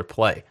one another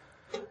play.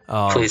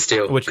 Please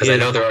do, because I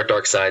know there are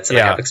dark sides, and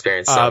I have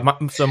experience.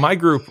 So my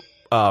group,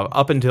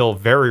 up until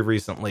very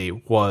recently,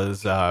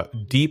 was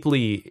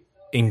deeply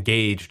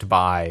engaged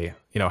by,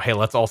 hey,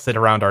 let's all sit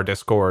around our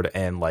Discord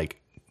and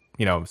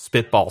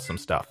spitball some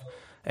stuff.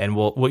 And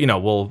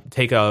we'll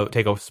take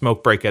a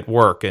smoke break at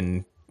work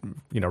and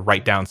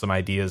write down some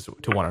ideas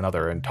to one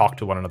another and talk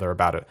to one another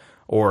about it,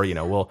 or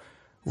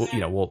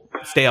we'll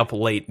stay up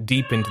late,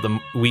 deep into the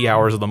wee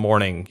hours of the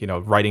morning,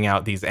 writing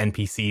out these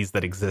NPCs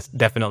that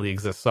definitely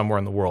exist somewhere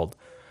in the world.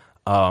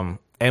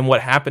 And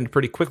what happened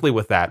pretty quickly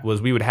with that was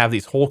we would have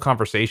these whole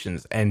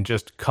conversations and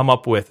just come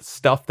up with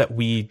stuff that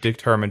we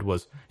determined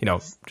was,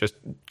 just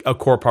a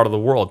core part of the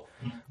world.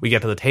 We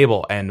get to the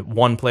table and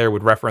one player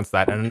would reference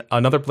that and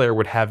another player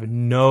would have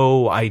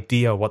no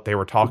idea what they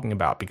were talking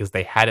about because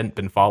they hadn't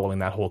been following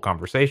that whole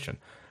conversation.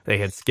 They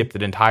had skipped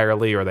it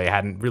entirely, or they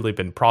hadn't really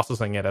been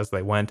processing it as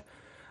they went.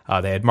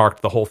 They had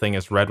marked the whole thing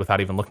as read without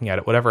even looking at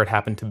it, whatever it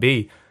happened to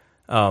be.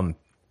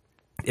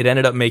 It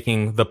ended up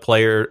making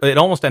it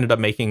almost ended up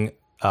making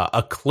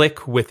a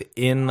clique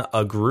within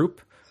a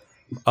group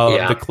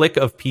The clique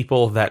of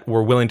people that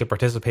were willing to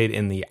participate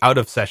in the out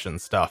of session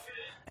stuff,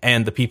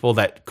 and the people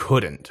that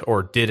couldn't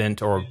or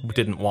didn't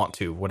want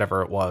to,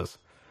 whatever it was.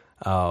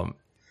 And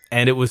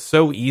it was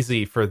so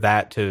easy for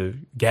that to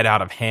get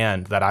out of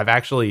hand that I've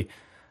actually,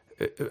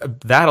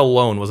 that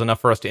alone was enough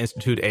for us to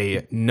institute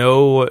a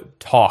no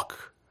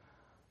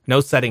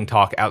setting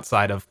talk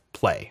outside of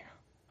play.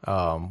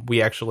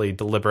 We actually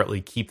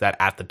deliberately keep that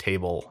at the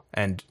table,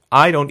 and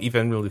I don't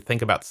even really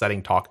think about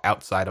setting talk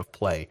outside of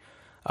play,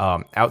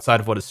 outside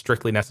of what is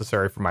strictly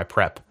necessary for my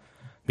prep,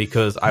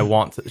 because I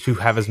want to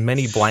have as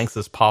many blanks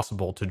as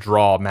possible to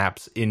draw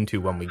maps into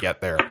when we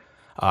get there,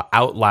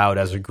 out loud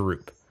as a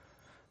group.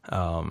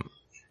 You're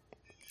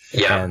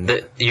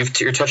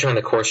touching on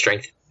the core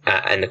strength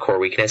and the core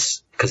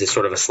weakness, because it's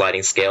sort of a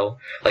sliding scale.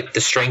 Like,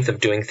 the strength of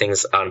doing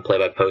things on play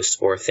by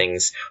post or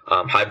things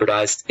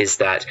hybridized is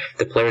that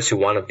the players who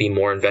want to be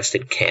more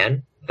invested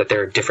can. That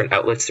there are different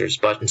outlets. There's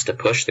buttons to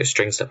push. There's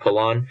strings to pull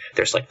on.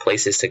 There's like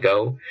places to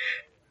go.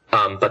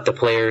 But the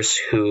players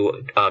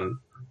who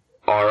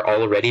are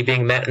already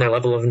being met in their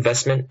level of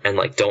investment and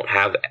like don't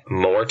have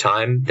more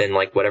time than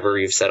like whatever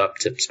you've set up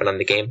to spend on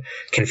the game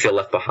can feel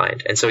left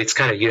behind. And so it's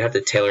kind of, you have to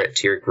tailor it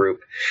to your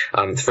group.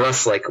 For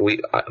us, like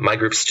my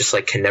groups just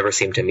like can never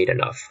seem to meet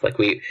enough. Like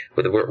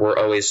we're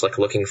always like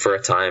looking for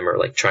a time or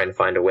like trying to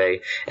find a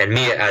way. And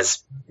me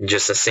as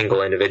just a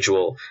single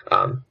individual,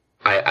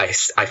 I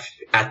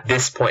at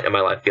this point in my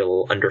life feel a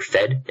little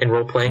underfed in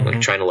role playing, like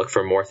trying to look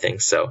for more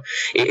things. So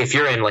if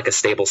you're in like a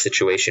stable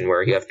situation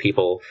where you have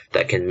people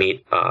that can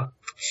meet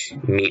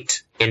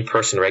in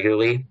person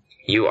regularly,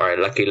 you are a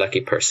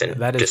lucky person.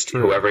 That is just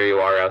true. Whoever you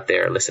are out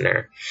there,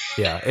 listener.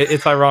 Yeah,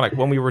 it's ironic.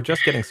 When we were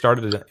just getting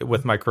started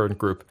with my current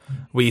group,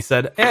 we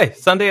said, hey,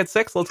 Sunday at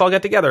 6, let's all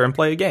get together and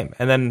play a game.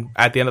 And then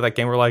at the end of that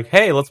game, we're like,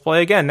 hey, let's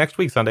play again next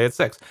week, Sunday at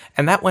 6.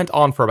 And that went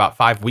on for about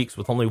 5 weeks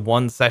with only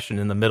one session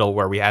in the middle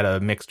where we had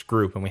a mixed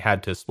group and we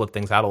had to split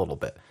things out a little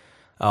bit.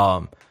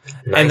 Nice.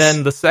 And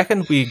then the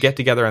second we get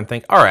together and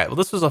think, all right, well,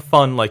 this was a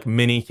fun like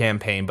mini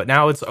campaign, but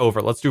now it's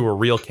over. Let's do a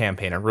real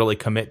campaign and really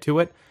commit to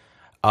it.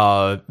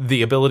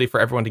 The ability for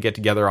everyone to get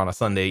together on a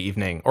Sunday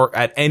evening or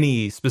at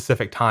any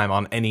specific time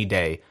on any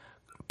day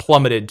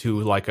plummeted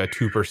to like a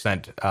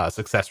 2%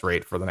 success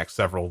rate for the next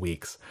several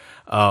weeks.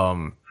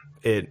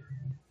 It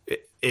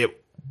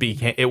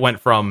went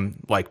from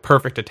like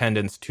perfect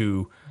attendance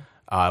to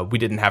we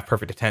didn't have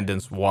perfect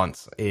attendance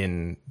once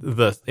in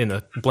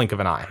the blink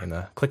of an eye, in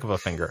the click of a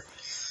finger.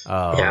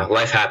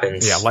 Life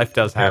happens. Yeah, life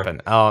does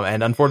happen.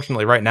 And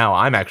unfortunately, right now,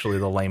 I'm actually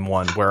the lame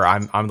one. Where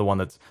I'm the one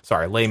that's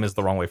lame is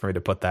the wrong way for me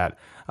to put that.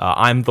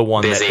 I'm the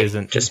one busy, that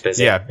isn't just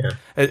busy.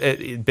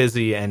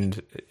 Busy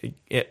and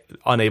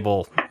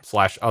unable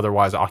 /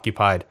 otherwise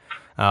occupied.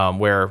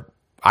 Where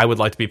I would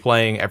like to be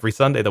playing every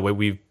Sunday the way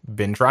we've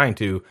been trying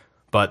to,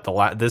 but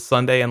this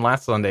Sunday and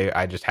last Sunday,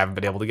 I just haven't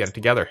been able to get it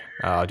together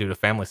due to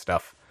family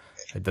stuff.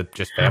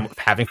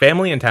 Having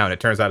family in town,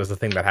 it turns out, is the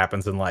thing that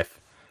happens in life.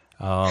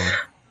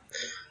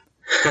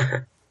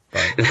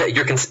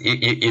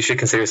 You should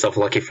consider yourself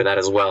lucky for that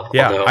as well.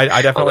 Yeah,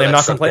 I definitely am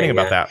not complaining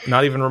about that.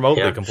 Not even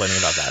remotely complaining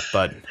about that.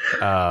 But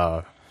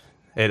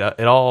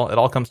it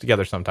all comes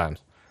together sometimes.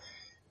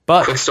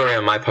 But quick story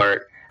on my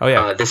part. Oh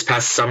yeah. This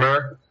past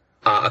summer,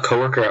 a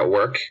coworker at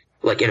work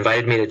like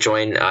invited me to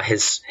join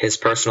his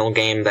personal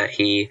game that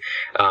he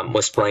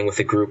was playing with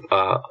a group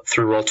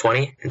through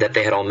Roll20, that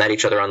they had all met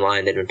each other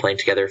online. They'd been playing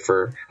together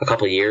for a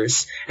couple of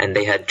years, and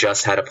they had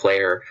just had a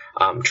player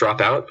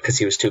drop out because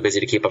he was too busy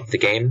to keep up with the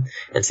game,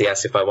 and so he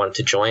asked if I wanted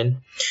to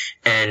join.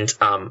 And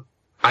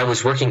I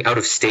was working out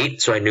of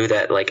state, so I knew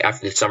that like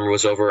after the summer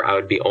was over, I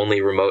would be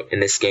only remote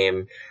in this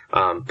game.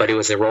 But it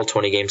was a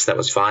Roll20 game, so that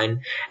was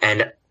fine.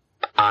 And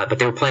but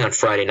they were playing on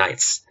Friday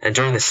nights. And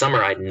during the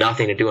summer, I had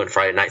nothing to do on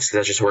Friday nights because I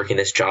was just working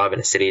this job in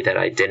a city that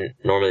I didn't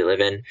normally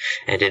live in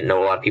and didn't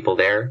know a lot of people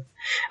there.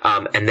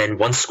 And then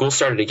once school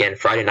started again,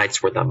 Friday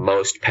nights were the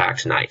most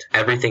packed night.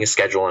 Everything is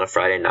scheduled on a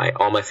Friday night.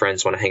 All my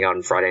friends want to hang out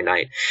on Friday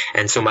night.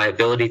 And so my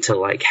ability to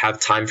like have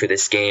time for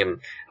this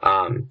game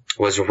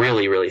was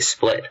really, really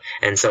split.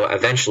 And so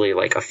eventually,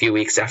 like a few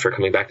weeks after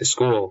coming back to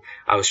school,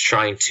 I was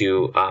trying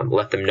to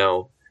let them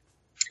know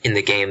in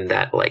the game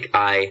that like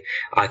I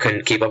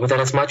couldn't keep up with it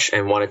as much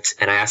and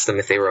and I asked them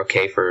if they were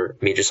okay for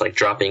me just like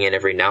dropping in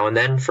every now and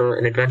then for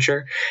an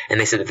adventure, and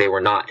they said that they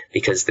were not,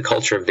 because the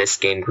culture of this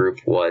game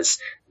group was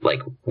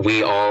like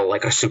we all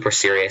like are super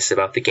serious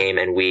about the game,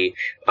 and we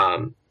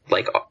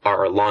like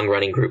our long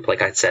running group,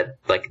 like I said,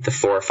 like the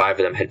 4 or 5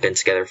 of them had been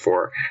together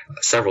for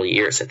several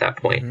years at that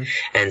point. Mm-hmm.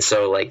 And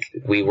so like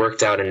we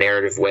worked out a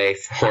narrative way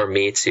for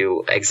me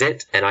to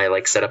exit, and I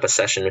like set up a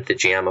session with the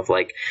GM of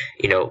like,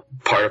 you know,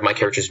 part of my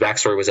character's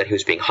backstory was that he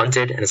was being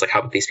hunted, and it's like, how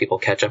about these people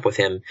catch up with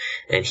him,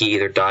 and he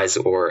either dies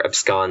or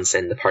absconds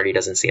and the party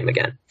doesn't see him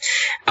again.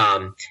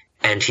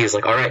 And he was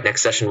like, all right,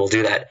 next session we'll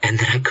do that. And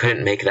then I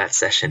couldn't make that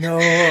session. No.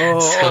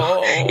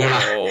 So,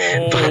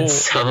 yeah. But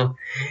so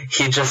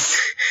he just,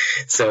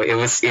 so it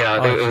was,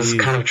 it was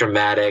kind of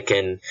dramatic,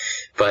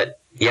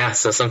 but yeah,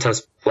 so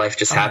sometimes life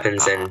just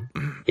happens, and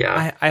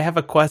Yeah. I have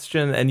a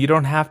question, and you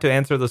don't have to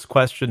answer this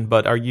question,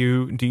 but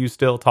do you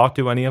still talk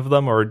to any of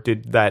them, or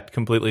did that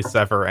completely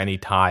sever any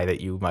tie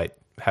that you might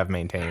have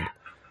maintained?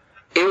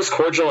 It was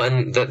cordial,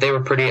 and they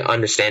were pretty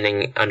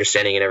understanding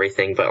and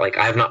everything. But like,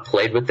 I have not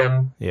played with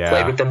them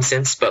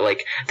since. But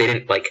like, they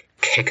didn't like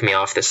kick me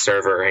off the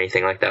server or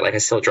anything like that. Like, I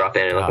still drop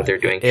in and look what they're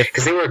doing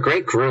because they were a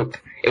great group.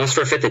 It was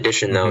for 5th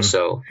edition though,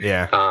 so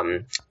yeah.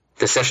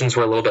 The sessions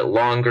were a little bit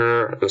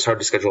longer. It was hard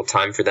to schedule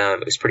time for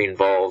them. It was pretty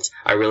involved.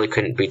 I really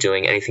couldn't be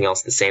doing anything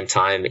else at the same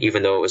time,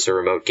 even though it was a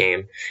remote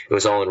game. It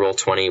was all in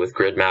Roll20 with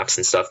grid maps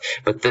and stuff.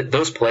 But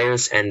those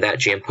players and that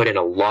GM put in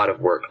a lot of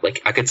work.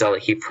 Like, I could tell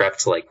that he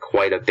prepped like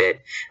quite a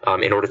bit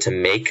in order to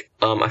make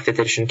a 5th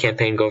edition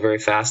campaign go very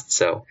fast.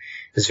 So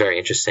it was very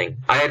interesting.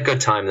 I had good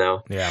time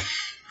though. Yeah.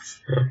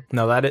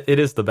 No, it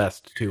is the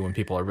best too when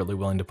people are really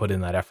willing to put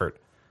in that effort.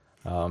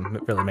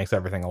 It really makes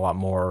everything a lot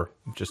more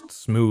just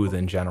smooth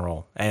in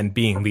general. And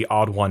being the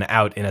odd one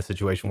out in a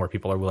situation where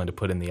people are willing to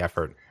put in the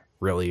effort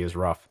really is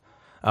rough.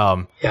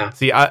 Yeah.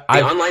 See, the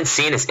online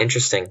scene is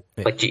interesting.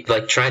 Like, have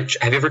you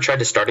ever tried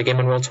to start a game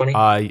on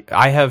Roll20?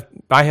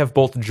 I have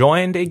both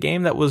joined a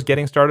game that was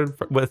getting started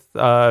with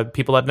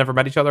people that have never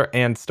met each other,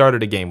 and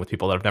started a game with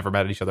people that have never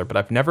met each other. But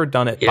I've never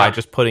done it by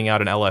just putting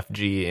out an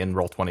LFG in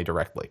Roll20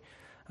 directly,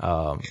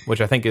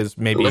 which I think is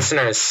maybe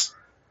listeners.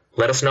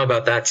 Let us know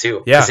about that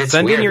too. Yeah,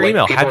 send in your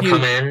email.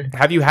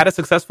 Have you had a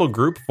successful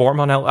group form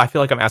on I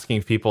feel like I'm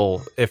asking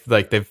people if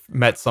like they've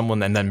met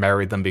someone and then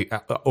married them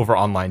over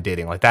online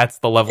dating. Like, that's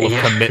the level of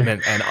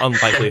commitment and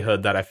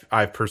unlikelihood that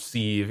I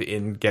perceive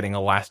in getting a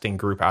lasting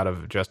group out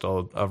of just a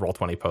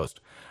Roll20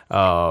 post.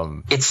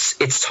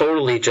 It's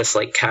totally just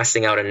like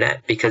casting out a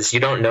net, because you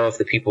don't know if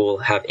the people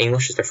have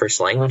English as their first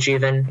language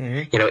even.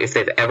 Mm-hmm. You know, if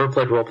they've ever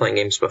played role-playing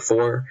games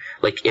before,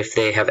 like if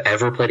they have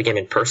ever played a game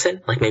in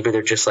person, like maybe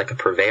they're just like a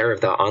purveyor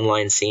of the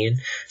online scene.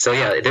 So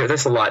yeah,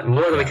 there's a lot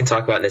more that we can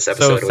talk about in this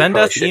episode. So send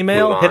us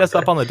email, hit us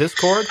up on the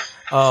Discord,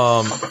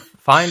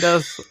 find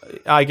us,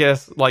 I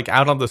guess, like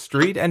out on the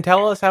street and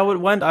tell us how it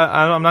went.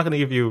 I'm not going to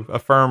give you a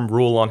firm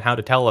rule on how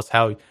to tell us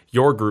how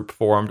your group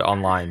formed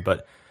online,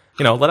 but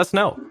let us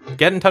know.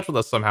 Get in touch with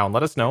us somehow and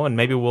let us know, and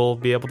maybe we'll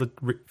be able to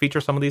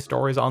feature some of these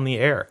stories on the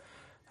air.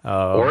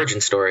 Origin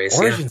stories.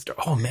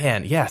 Oh,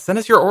 man. Yeah, send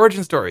us your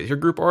origin stories, your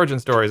group origin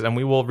stories, and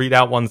we will read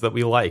out ones that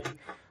we like.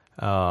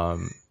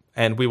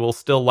 And we will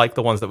still like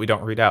the ones that we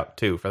don't read out,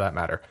 too, for that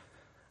matter.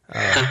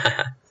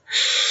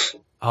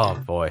 Oh,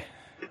 boy.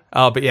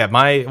 But yeah,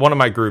 one of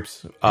my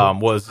groups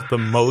was the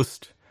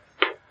most...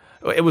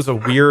 It was a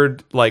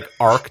weird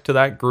arc to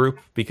that group,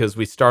 because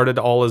we started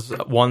all as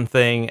one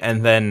thing,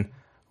 and then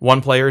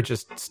one player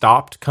just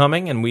stopped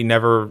coming and we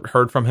never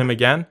heard from him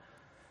again.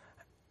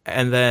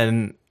 And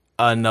then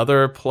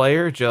another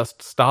player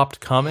just stopped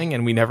coming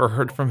and we never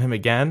heard from him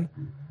again.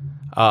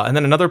 And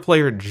then another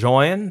player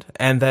joined,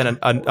 and then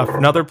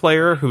another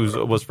player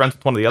who was friends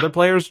with one of the other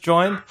players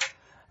joined.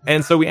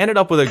 And so we ended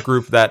up with a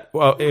group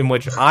in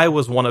which I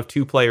was one of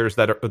two players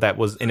that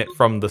was in it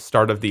from the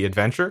start of the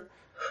adventure.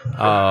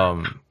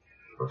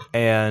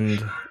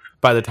 And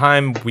by the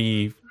time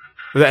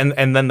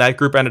and then that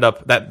group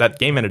that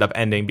game ended up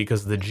ending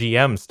because the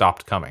GM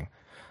stopped coming.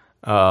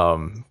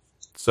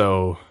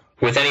 So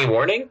with any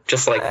warning,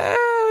 just like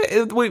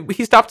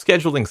he stopped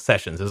scheduling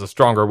sessions is a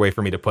stronger way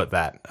for me to put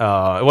that.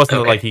 It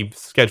wasn't like he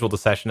scheduled a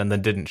session and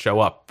then didn't show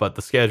up, but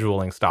the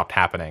scheduling stopped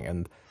happening.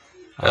 And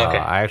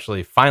I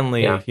actually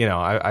finally,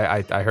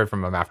 I heard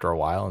from him after a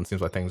while, and it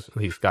seems like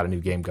he's got a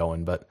new game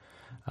going, but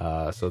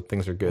so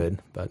things are good,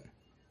 but.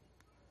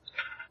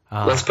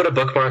 Let's put a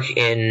bookmark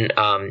in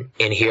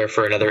here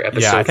for another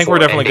episode. Yeah, I think we're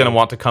definitely going to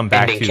want to come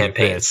back to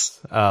campaigns.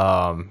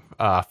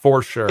 This,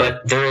 for sure.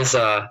 But there's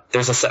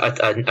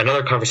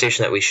another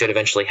conversation that we should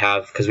eventually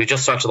have, because we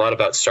just talked a lot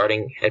about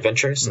starting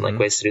adventures and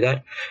ways to do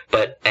that.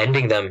 But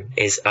ending them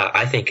is,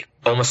 I think,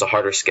 almost a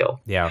harder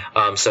skill. Yeah.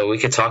 So we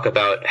could talk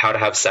about how to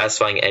have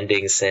satisfying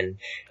endings and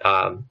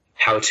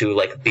how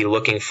to be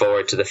looking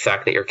forward to the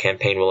fact that your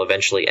campaign will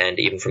eventually end,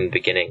 even from the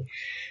beginning.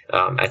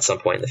 At some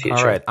point in the future.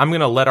 All right, I'm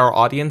going to let our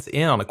audience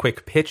in on a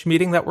quick pitch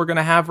meeting that we're going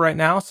to have right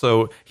now.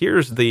 So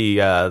here's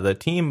the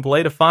Team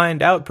Play to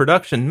Find Out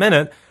production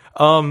minute.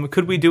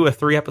 Could we do a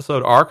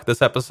 3-episode arc?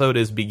 This episode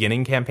is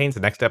beginning campaigns.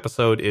 The next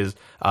episode is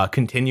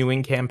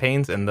continuing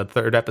campaigns, and the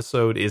third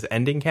episode is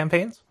ending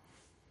campaigns.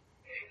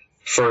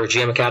 For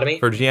GM Academy?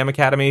 For GM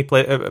Academy,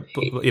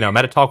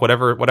 Meta Talk,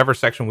 whatever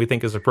section we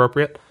think is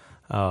appropriate.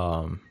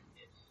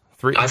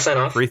 I sign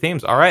off. 3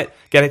 themes. All right.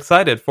 Get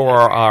excited for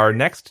our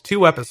next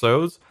 2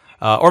 episodes.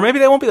 Or maybe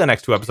they won't be the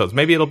next 2 episodes.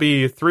 Maybe it'll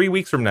be 3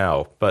 weeks from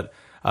now. But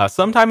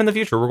sometime in the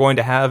future, we're going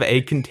to have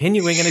a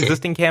continuing and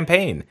existing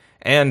campaign.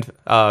 And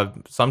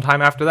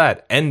sometime after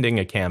that, ending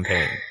a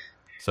campaign.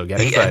 So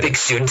get excited. The epic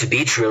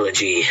soon-to-be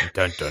trilogy.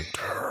 Dun, dun,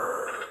 dun.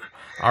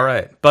 All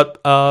right.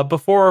 But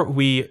before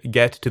we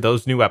get to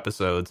those new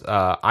episodes,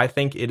 I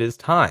think it is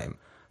time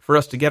for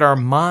us to get our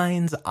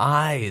mind's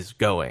eyes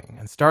going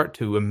and start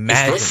to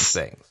imagine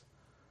things.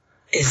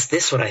 Is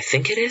this what I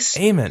think it is?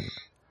 Eamon,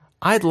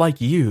 I'd like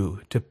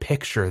you to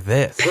picture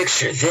this.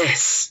 Picture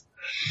this.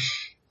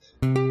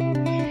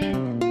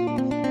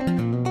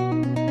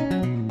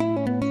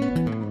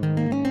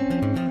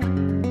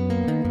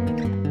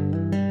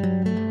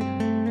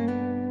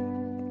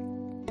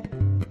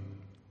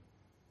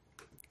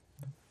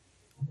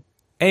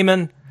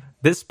 Eamon,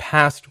 this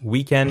past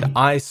weekend,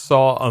 I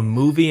saw a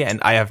movie and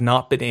I have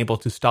not been able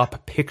to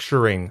stop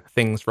picturing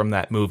things from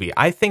that movie.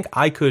 I think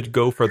I could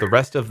go for the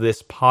rest of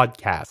this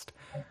podcast,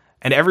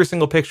 and every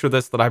single picture of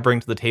this that I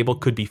bring to the table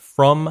could be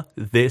from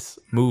this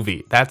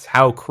movie. That's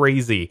how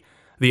crazy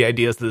the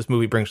ideas that this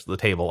movie brings to the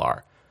table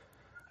are.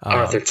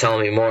 Arthur, tell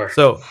me more.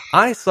 So,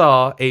 I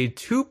saw a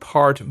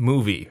 2-part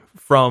movie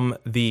from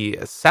the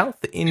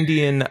South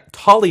Indian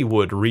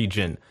Tollywood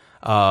region.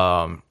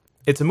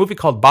 It's a movie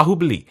called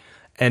Bahubali.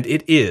 And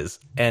it is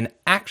an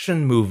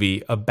action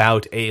movie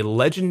about a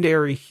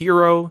legendary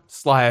hero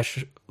 /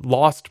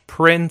 lost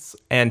prince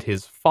and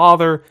his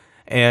father.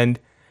 And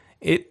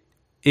it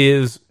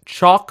is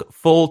chock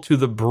full to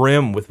the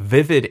brim with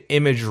vivid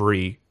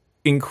imagery,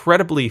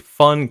 incredibly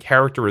fun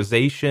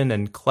characterization,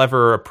 and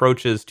clever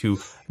approaches to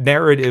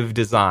narrative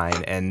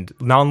design and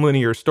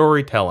nonlinear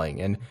storytelling.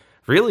 And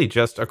really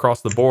just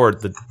across the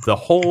board, the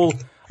whole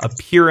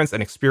appearance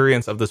and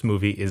experience of this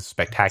movie is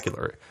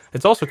spectacular.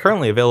 It's also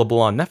currently available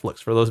on Netflix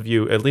for those of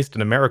you, at least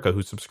in America,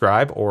 who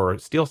subscribe or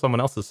steal someone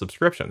else's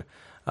subscription.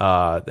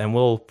 And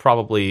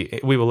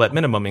we will at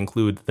minimum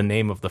include the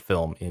name of the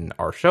film in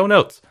our show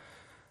notes.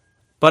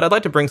 But I'd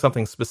like to bring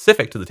something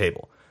specific to the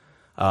table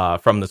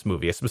from this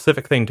movie, a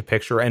specific thing to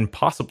picture and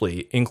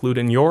possibly include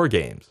in your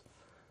games.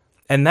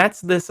 And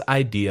that's this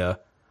idea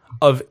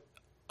of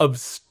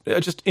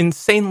just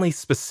insanely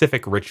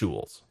specific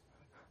rituals.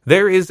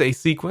 There is a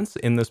sequence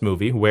in this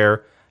movie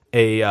where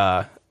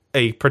a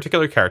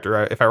particular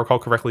character, if I recall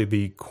correctly,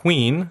 the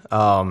queen,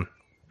 an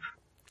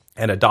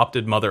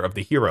adopted mother of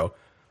the hero,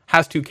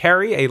 has to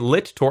carry a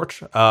lit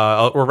torch,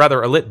 or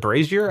rather a lit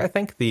brazier, I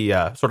think,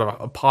 the sort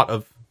of a pot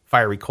of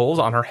fiery coals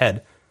on her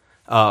head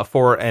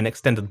for an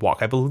extended walk.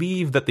 I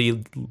believe that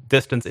the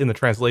distance in the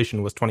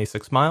translation was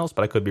 26 miles,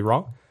 but I could be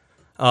wrong.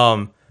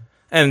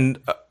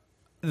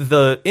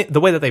 The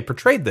way that they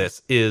portrayed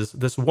this is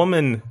this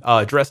woman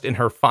dressed in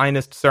her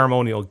finest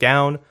ceremonial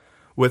gown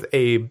with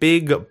a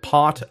big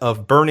pot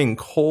of burning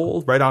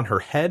coal right on her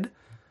head,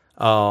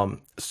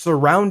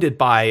 surrounded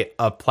by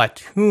a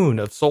platoon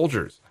of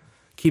soldiers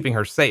keeping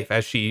her safe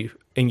as she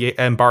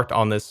embarked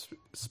on this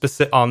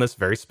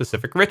very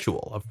specific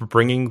ritual of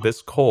bringing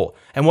this coal.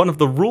 And one of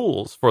the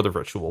rules for the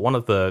ritual, one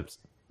of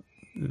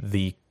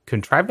the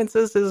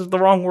contrivances is the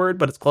wrong word,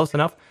 but it's close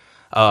enough,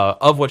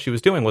 of what she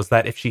was doing was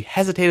that if she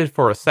hesitated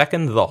for a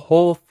second, the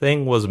whole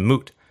thing was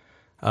moot.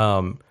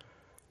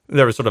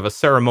 There was sort of a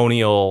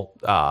ceremonial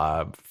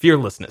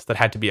fearlessness that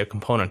had to be a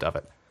component of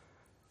it.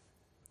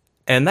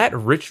 And that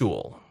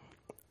ritual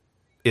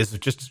is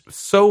just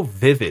so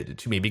vivid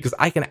to me because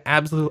I can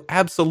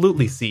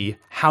absolutely see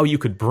how you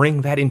could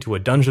bring that into a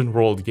Dungeon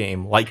World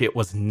game like it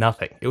was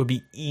nothing. It would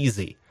be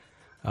easy.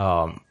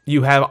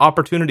 You have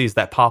opportunities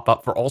that pop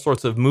up for all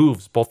sorts of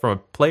moves, both from a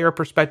player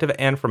perspective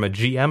and from a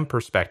GM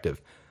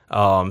perspective.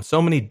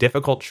 So many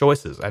difficult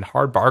choices and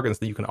hard bargains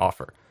that you can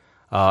offer.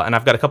 And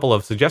I've got a couple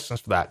of suggestions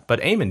for that. But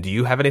Eamon, do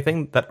you have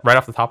anything that right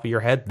off the top of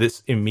your head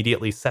this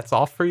immediately sets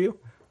off for you?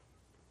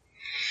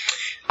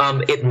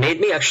 It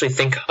made me actually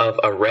think of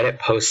a Reddit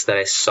post that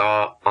I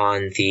saw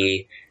on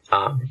the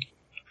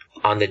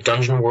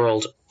Dungeon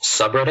World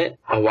subreddit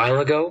a while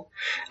ago.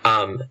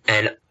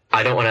 And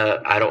I don't want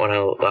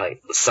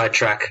to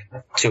sidetrack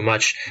too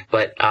much,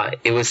 but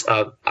it was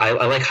I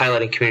like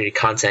highlighting community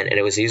content, and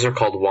it was a user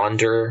called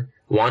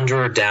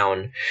Wanderer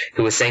Down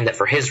who was saying that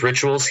for his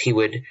rituals he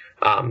would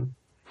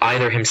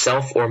either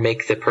himself or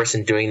make the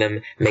person doing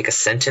them make a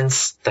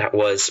sentence that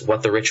was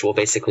what the ritual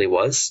basically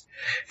was.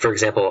 For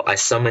example, I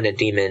summon a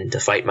demon to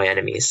fight my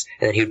enemies,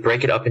 and then he would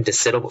break it up into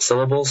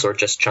syllables or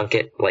just chunk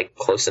it like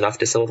close enough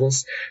to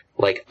syllables,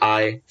 like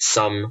I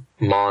summon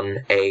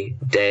a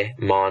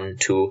demon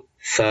to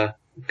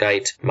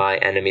fight my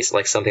enemies,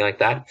 like something like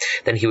that.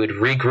 Then he would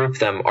regroup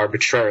them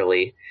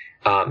arbitrarily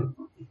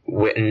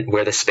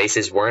where the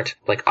spaces weren't,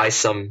 like I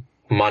summon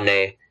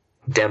a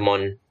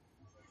demon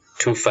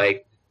to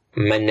fight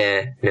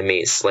many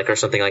enemies, like, or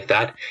something like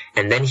that.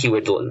 And then he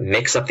would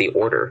mix up the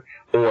order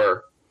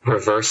or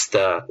reverse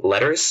the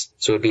letters.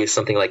 So it would be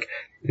something like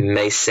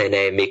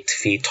Meisene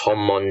Miktfi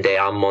Tomon de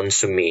Amon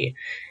Sumi.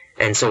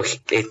 And so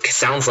it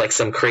sounds like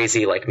some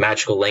crazy, like,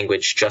 magical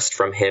language just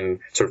from him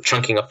sort of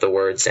chunking up the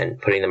words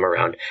and putting them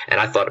around. And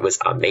I thought it was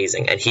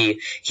amazing. And he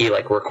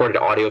like recorded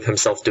audio of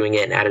himself doing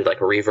it and added like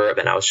a reverb.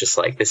 And I was just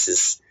like, this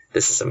is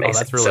amazing. Oh,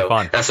 that's really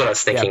fun. That's what I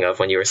was thinking of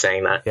when you were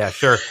saying that. Yeah,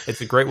 sure.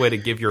 It's a great way to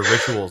give your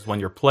rituals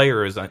when your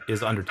player is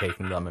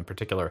undertaking them, in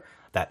particular,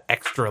 that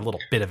extra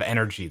little bit of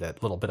energy,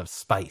 that little bit of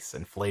spice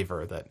and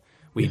flavor that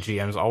we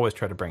GMs always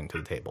try to bring to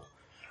the table.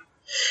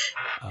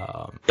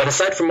 But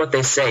aside from what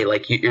they say,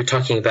 like you're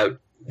talking about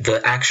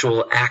the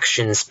actual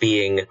actions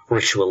being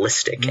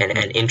ritualistic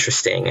and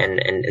interesting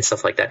and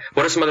stuff like that.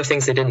 What are some other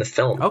things they did in the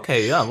film?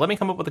 Okay, yeah. Let me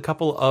come up with a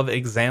couple of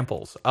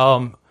examples.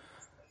 And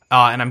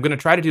I'm going to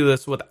try to do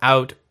this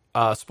without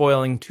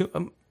spoiling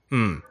too...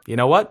 You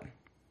know what?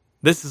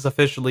 This is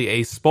officially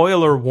a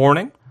spoiler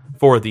warning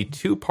for the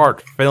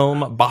 2-part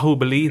film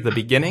Bahubali the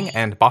Beginning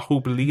and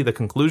Bahubali the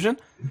Conclusion.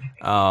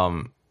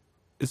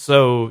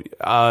 So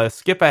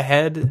skip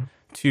ahead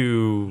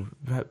to,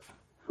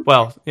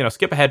 well,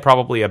 skip ahead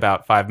probably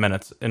about 5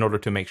 minutes in order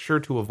to make sure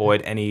to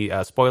avoid any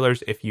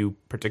spoilers if you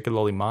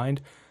particularly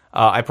mind.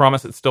 I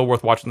promise it's still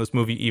worth watching this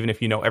movie even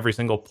if you know every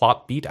single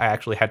plot beat. I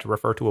actually had to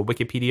refer to a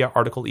Wikipedia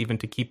article even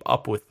to keep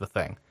up with the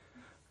thing.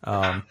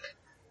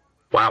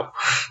 Wow.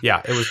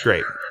 Yeah, it was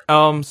great.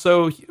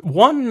 So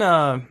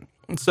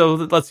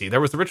let's see.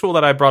 There was the ritual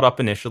that I brought up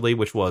initially,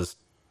 which was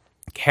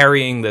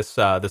carrying this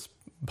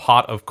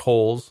pot of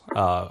coals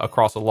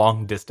across a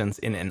long distance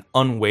in an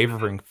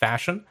unwavering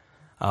fashion.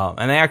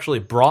 And they actually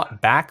brought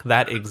back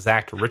that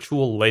exact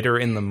ritual later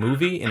in the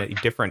movie in a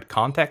different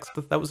context.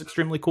 That was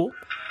extremely cool.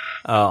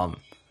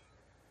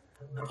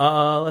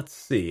 Let's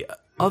see.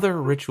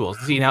 Other rituals.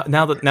 See,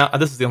 now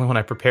this is the only one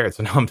I prepared,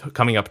 so now I'm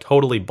coming up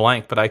totally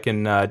blank. But I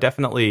can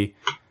definitely.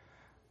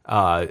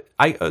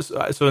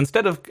 So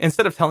instead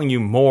of telling you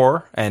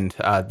more, and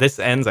this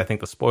ends, I think,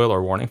 the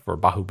spoiler warning for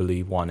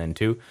Bahubali 1 and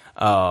 2.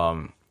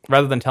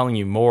 Rather than telling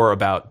you more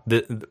about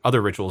the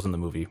other rituals in the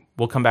movie,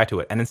 we'll come back to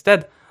it. And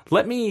instead,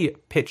 let me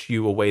pitch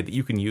you a way that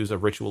you can use a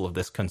ritual of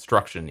this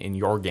construction in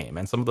your game,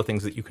 and some of the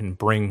things that you can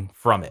bring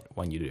from it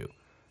when you do.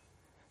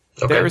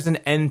 Okay. There is an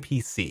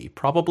NPC,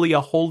 probably a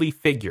holy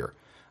figure.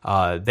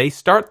 They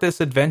start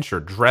this adventure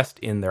dressed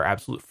in their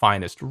absolute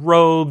finest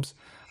robes.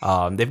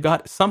 They've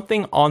got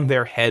something on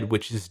their head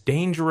which is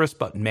dangerous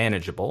but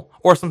manageable,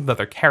 or something that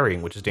they're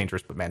carrying which is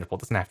dangerous but manageable.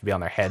 It doesn't have to be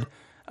on their head.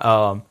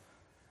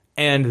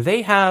 And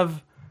they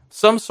have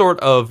some sort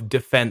of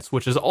defense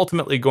which is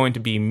ultimately going to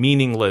be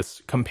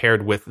meaningless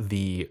compared with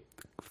the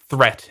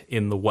threat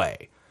in the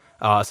way.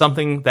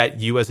 Something that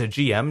you as a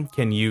GM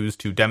can use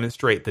to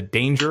demonstrate the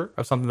danger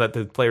of something that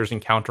the players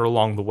encounter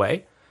along the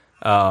way.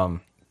 And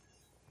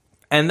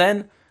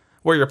then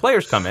where your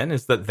players come in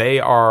is that they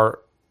are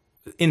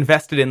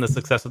invested in the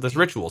success of this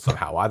ritual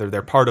somehow. Either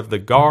they're part of the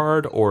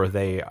guard, or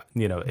they,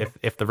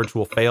 if the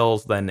ritual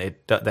fails, then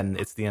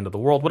it's the end of the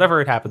world, whatever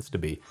it happens to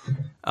be.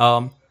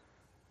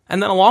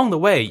 And then along the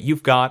way,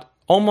 you've got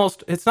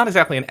it's not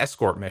exactly an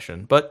escort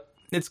mission, but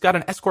it's got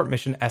an escort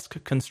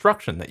mission-esque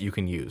construction that you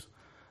can use.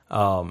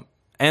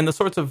 And the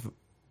sorts of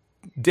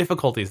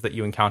difficulties that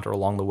you encounter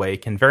along the way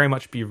can very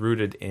much be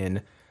rooted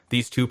in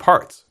these two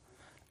parts.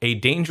 A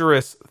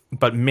dangerous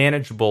but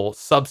manageable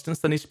substance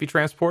that needs to be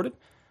transported,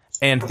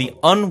 and the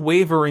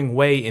unwavering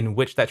way in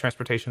which that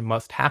transportation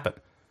must happen.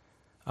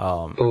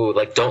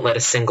 Don't let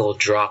a single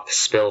drop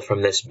spill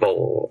from this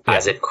bowl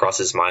as it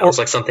crosses miles,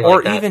 something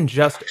like that. Or even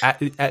just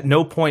at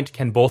no point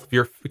can both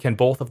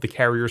of the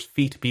carrier's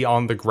feet be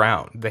on the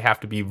ground. They have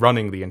to be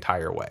running the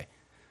entire way.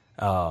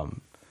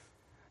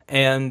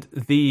 And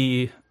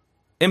the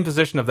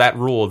imposition of that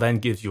rule then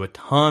gives you a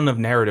ton of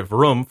narrative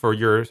room for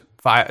your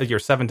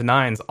 7 to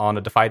 9s on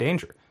a Defy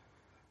Danger.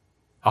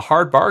 A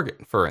hard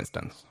bargain, for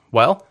instance.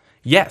 Well,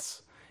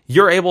 yes,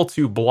 you're able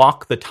to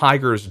block the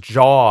tiger's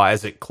jaw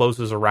as it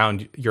closes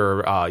around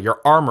your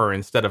armor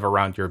instead of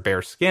around your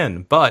bare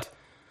skin, but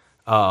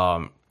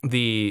wow,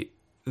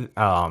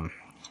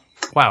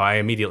 I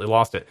immediately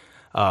lost it.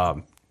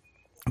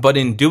 But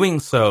in doing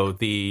so,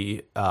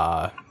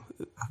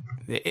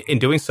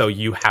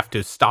 you have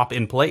to stop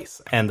in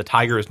place, and the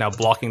tiger is now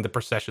blocking the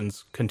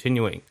procession's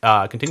continuance.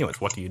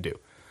 What do you do?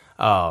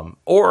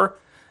 Or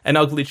an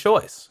ugly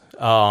choice.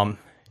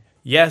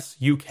 Yes,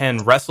 you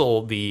can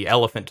wrestle the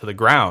elephant to the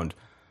ground,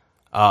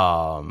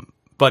 but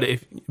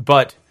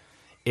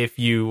if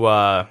you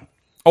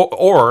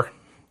or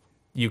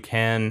you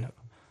can.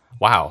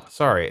 Wow,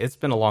 sorry, it's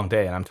been a long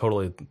day, and I'm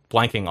totally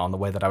blanking on the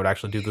way that I would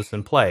actually do this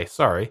in play.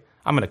 Sorry,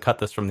 I'm going to cut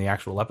this from the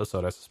actual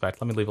episode, I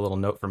suspect. Let me leave a little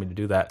note for me to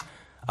do that.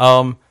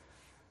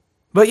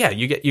 But yeah,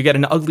 you get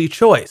an ugly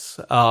choice.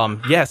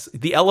 Yes,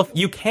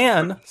 you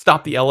can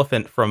stop the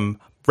elephant from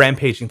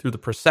rampaging through the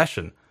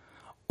procession,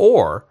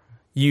 or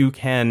you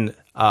can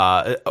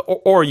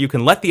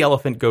let the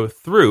elephant go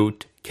through,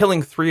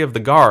 killing 3 of the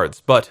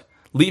guards, but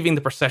leaving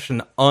the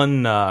procession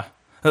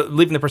unblocked.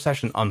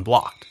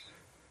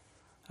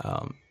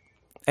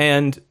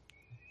 And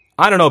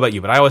I don't know about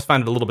you, but I always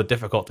find it a little bit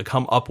difficult to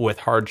come up with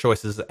hard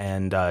choices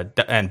and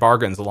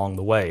bargains along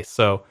the way.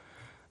 So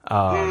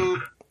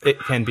it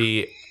can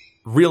be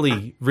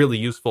really, really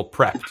useful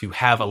prep to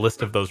have a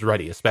list of those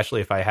ready, especially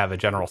if I have a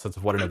general sense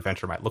of what an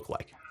adventure might look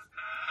like.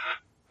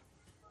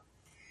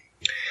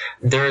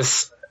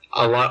 There's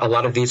a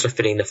lot of these are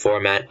fitting the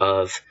format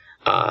of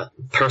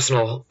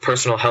personal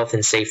health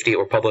and safety,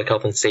 or public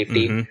health and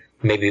safety,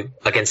 maybe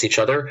against each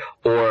other,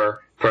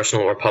 or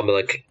personal or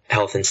public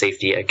health and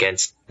safety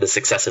against the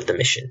success of the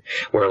mission,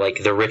 where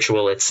the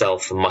ritual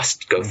itself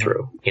must go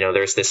through.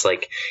 There's this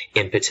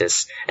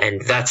impetus,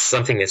 and that's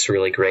something that's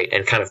really great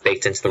and kind of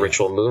baked into the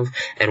ritual move,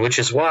 and which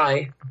is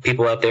why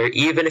people out there,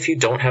 even if you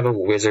don't have a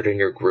wizard in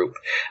your group,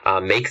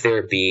 make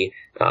there be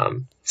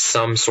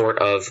some sort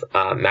of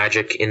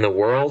magic in the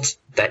world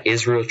that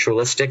is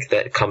ritualistic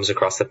that comes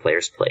across the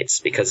players' plates,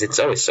 because it's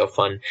always so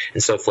fun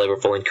and so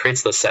flavorful and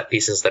creates those set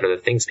pieces that are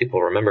the things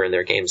people remember in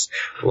their games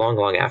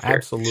long after.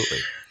 Absolutely.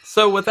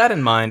 So with that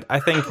in mind, I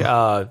think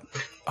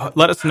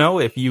let us know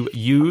if you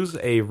use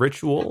a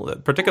ritual,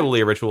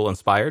 particularly a ritual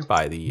inspired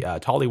by the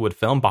Tollywood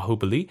film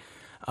Bahubali.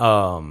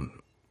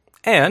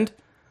 And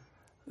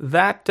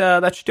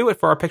that should do it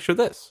for our picture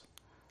this.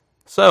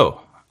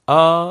 So,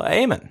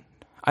 Eamon,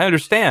 I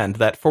understand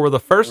that for the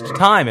first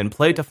time in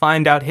Play to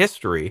Find Out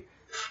history,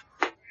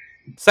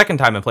 second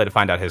time in Play to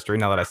Find Out history,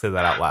 now that I say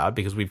that out loud,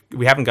 because we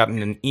haven't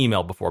gotten an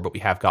email before, but we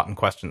have gotten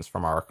questions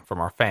from our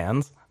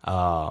fans.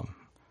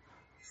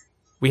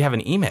 We have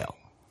an email.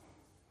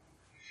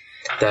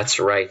 That's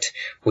right,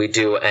 we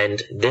do,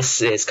 and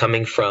this is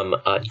coming from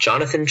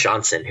Jonathan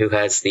Johnson, who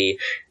has the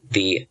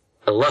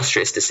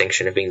illustrious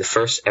distinction of being the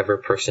first ever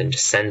person to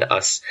send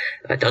us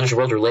Dungeon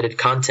World related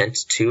content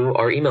to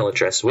our email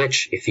address,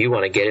 which, if you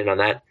want to get in on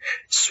that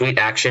sweet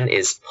action,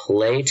 is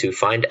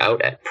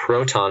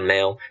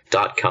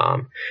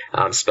playtofindout@protonmail.com,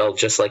 spelled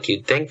just like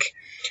you'd think.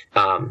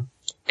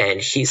 And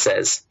he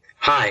says,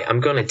 "Hi,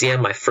 I'm going to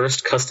DM my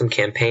first custom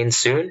campaign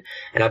soon,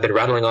 and I've been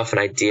rattling off an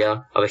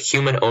idea of a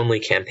human-only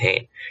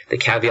campaign. The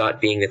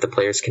caveat being that the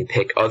players can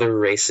pick other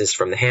races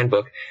from the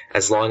handbook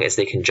as long as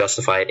they can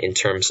justify it in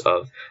terms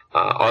of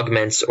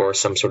augments or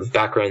some sort of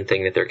background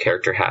thing that their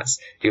character has.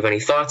 Do you have any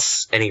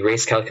thoughts, any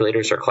race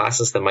calculators or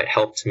classes that might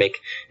help to make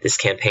this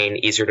campaign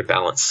easier to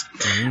balance?"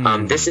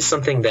 This is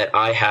something that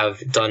I have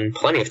done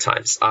plenty of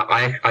times.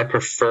 I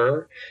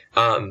prefer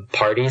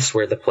parties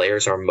where the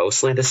players are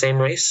mostly the same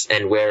race,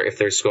 and where if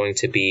there's going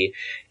to be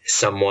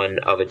someone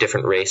of a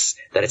different race,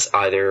 that it's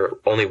either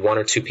only one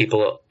or two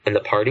people in the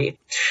party.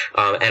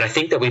 And I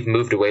think that we've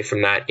moved away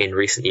from that in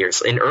recent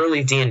years. In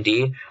early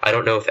D&D, I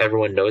don't know if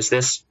everyone knows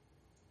this,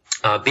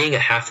 being a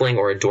halfling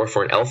or a dwarf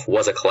or an elf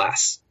was a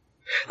class.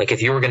 Like,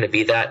 if you were going to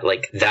be that,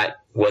 like,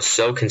 that was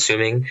so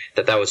consuming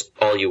that was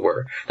all you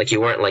were. Like, you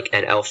weren't like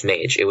an elf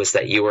mage. It was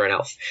that you were an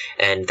elf,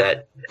 and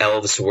that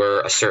elves were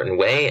a certain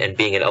way, and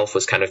being an elf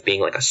was kind of being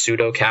like a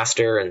pseudo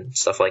caster and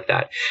stuff like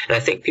that. And I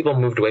think people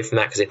moved away from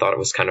that because they thought it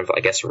was kind of, I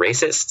guess,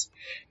 racist,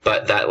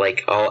 but that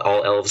like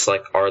all elves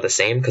like are the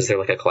same because they're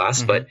like a class.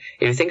 Mm-hmm. But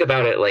if you think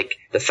about it, like,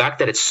 the fact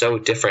that it's so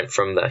different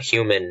from the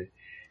human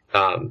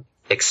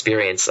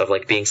experience of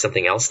like being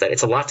something else, that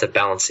it's a lot to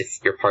balance if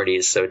your party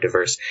is so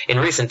diverse. In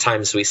recent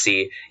times, we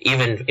see,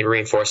 even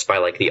reinforced by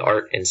like the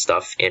art and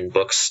stuff in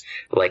books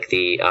like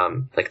the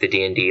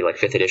D&D like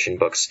 5th edition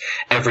books,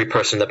 every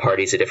person in the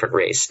party is a different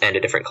race and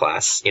a different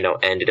class, you know,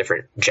 and a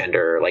different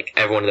gender. Like,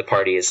 everyone in the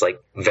party is like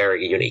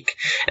very unique,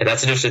 and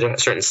that's just a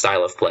certain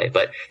style of play.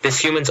 But this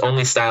humans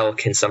only style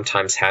can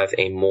sometimes have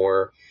a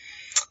more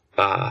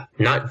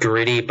not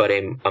gritty, but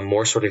a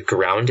more sort of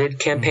grounded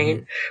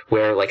campaign,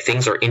 where like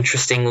things are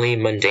interestingly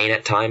mundane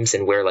at times,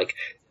 and where like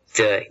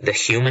the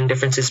human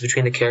differences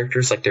between the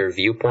characters, like their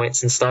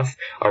viewpoints and stuff,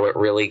 are what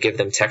really give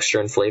them texture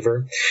and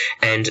flavor.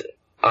 And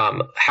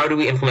how do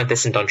we implement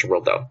this in Dungeon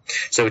World, though?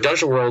 So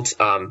Dungeon World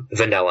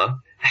vanilla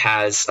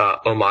has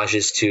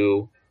homages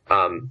to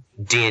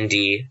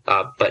D&D,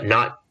 but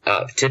not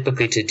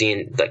typically to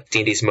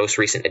D&D's most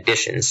recent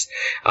editions,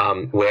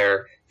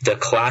 where the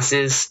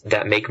classes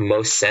that make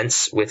most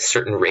sense with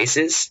certain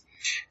races,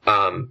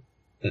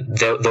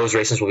 those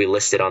races will be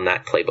listed on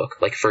that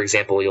playbook. Like, for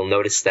example, you'll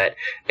notice that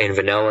in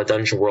vanilla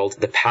Dungeon World,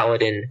 the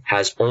paladin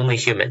has only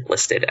human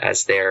listed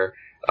as their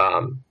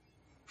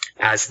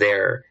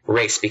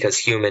race, because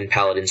human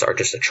paladins are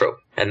just a trope,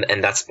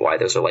 and that's why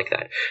those are like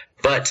that.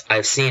 But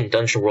I've seen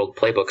Dungeon World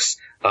playbooks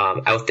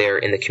out there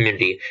in the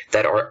community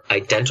that are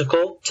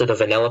identical to the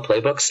vanilla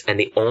playbooks, and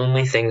the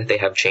only thing that they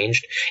have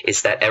changed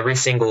is that every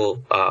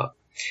single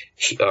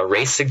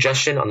race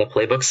suggestion on the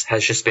playbooks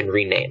has just been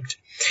renamed.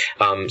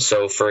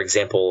 So, for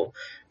example,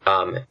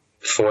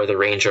 for the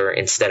ranger,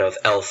 instead of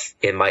elf,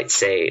 it might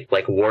say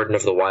like Warden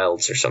of the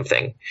Wilds or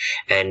something.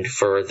 And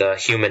for the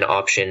human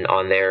option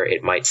on there,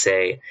 it might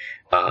say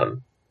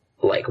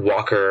like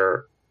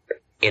Walker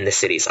in the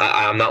cities.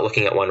 I'm not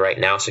looking at one right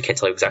now, so I can't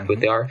tell you exactly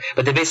what they are.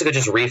 But they basically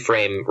just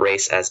reframe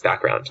race as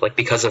background. Like,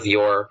 because of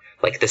your,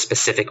 like, the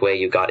specific way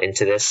you got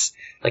into this,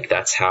 like,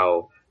 that's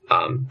how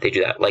they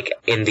do that. Like,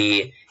 in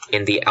the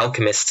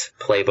Alchemist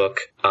playbook,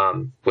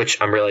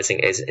 which I'm realizing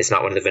is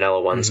not one of the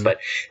vanilla ones, but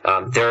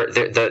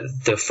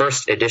the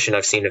first edition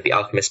I've seen of the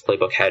Alchemist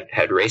playbook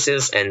had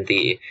races, and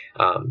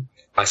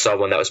I saw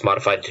one that was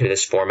modified to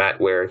this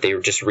format where they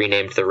just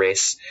renamed the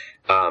race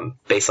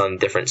based on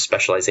different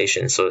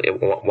specializations. So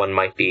one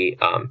might be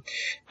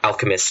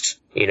Alchemist,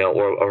 you know,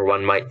 or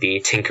one might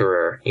be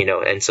Tinkerer, you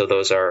know, and so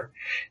those are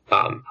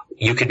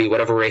you could be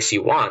whatever race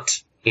you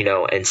want, you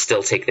know, and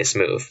still take this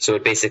move. So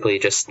it basically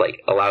just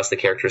like allows the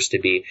characters to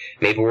be,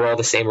 maybe we're all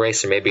the same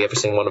race, or maybe every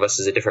single one of us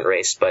is a different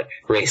race, but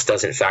race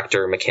doesn't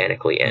factor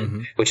mechanically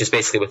in, which is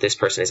basically what this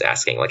person is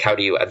asking. Like, how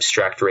do you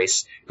abstract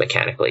race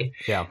mechanically?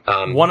 Yeah.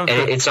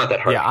 It's not that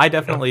hard. Yeah, I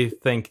definitely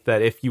think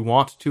that if you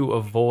want to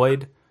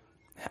avoid,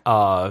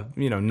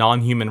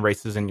 non-human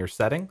races in your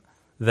setting,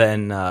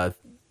 then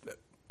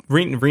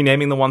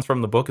renaming the ones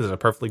from the book is a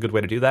perfectly good way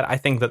to do that. I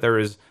think that there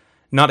is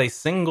not a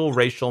single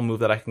racial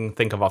move that I can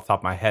think of off the top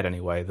of my head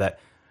anyway that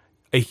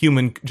a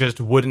human just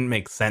wouldn't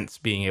make sense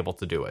being able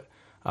to do it.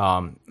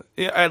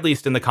 At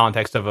least in the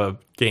context of a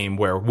game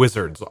where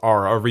wizards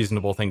are a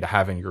reasonable thing to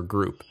have in your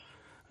group.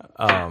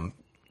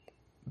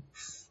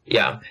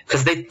 Yeah,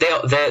 because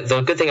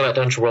the good thing about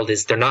Dungeon World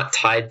is they're not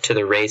tied to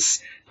the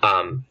race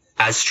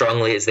as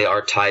strongly as they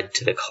are tied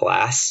to the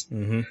class.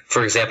 Mm-hmm.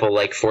 For example,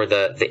 like for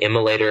the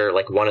Immolator,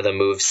 like one of the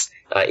moves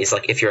is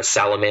like if you're a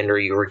salamander,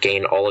 you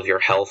regain all of your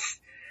health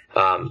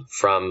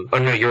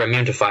you're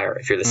immune to fire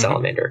if you're the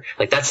salamander.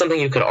 Like that's something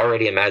you could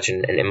already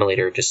imagine an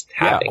Immolator just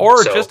having.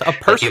 Or so, just a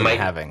person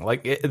having.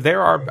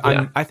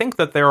 I think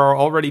that there are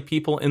already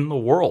people in the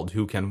world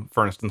who can,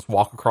 for instance,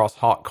 walk across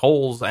hot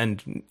coals,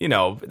 and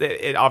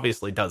it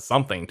obviously does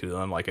something to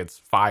them, like it's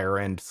fire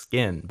and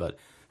skin, but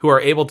who are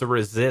able to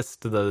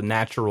resist the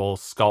natural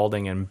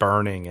scalding and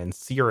burning and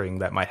searing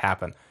that might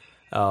happen.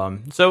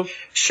 So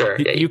sure,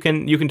 you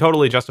can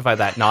totally justify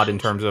that, not in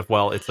terms of,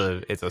 well, it's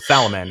a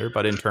salamander,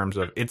 but in terms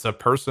of it's a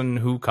person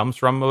who comes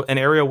from an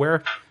area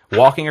where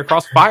walking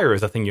across fire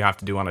is a thing you have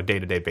to do on a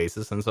day-to-day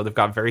basis, and so they've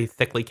got very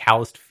thickly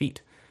calloused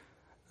feet.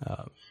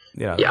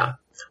 Yeah,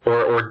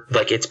 or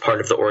like it's part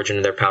of the origin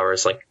of their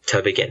powers, like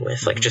to begin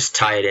with, like just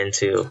tie it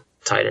into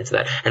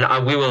that.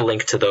 And we will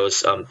link to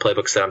those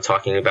playbooks that I'm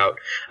talking about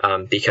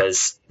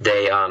because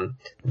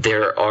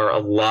there are a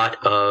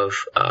lot of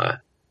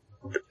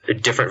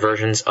different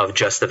versions of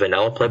just the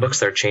vanilla playbooks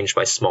that are changed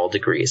by small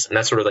degrees, and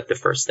that's sort of like the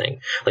first thing.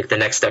 Like the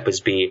next step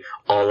is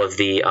all of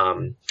the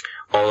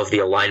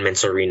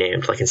alignments are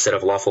renamed. Like instead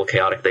of lawful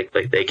chaotic,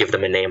 they give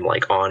them a name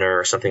like honor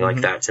or something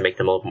like that to make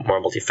them a little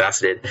more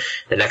multifaceted.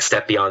 The next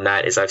step beyond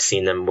that is I've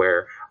seen them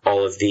where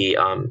all of the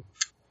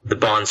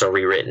bonds are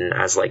rewritten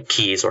as like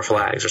keys or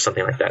flags or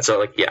something like that. So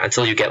like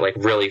until you get like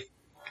really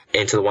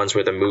into the ones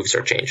where the moves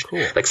are changed.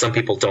 Cool. Like some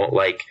people don't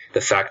like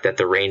the fact that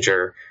the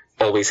ranger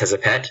always has a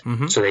pet,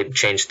 so they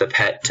change the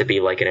pet to be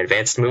like an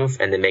advanced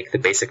move, and they make the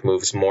basic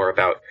moves more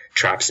about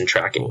traps and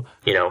tracking,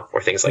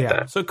 or things like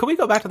that. So can we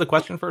go back to the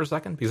question for a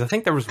second? Because I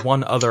think there was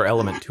one other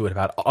element to it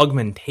about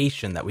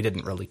augmentation that we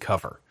didn't really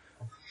cover.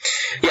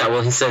 Yeah,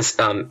 well, he says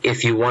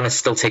if you want to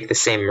still take the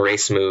same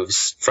race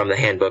moves from the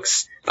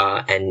handbooks,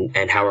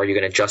 and how are you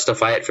going to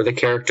justify it for the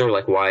character,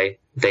 like why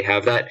they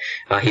have that?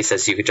 He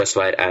says you could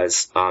justify it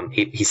as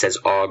he says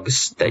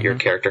augs that your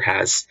character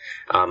has,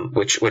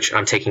 which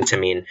I'm taking to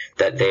mean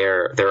that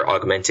they're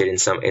augmented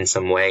in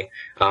some way,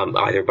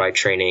 either by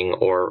training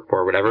or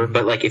whatever.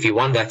 But like if you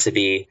want that to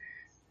be,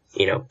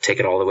 take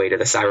it all the way to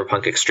the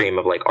cyberpunk extreme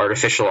of like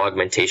artificial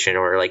augmentation,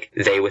 or like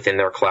they within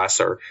their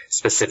class are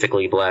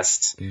specifically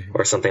blessed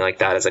or something like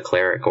that as a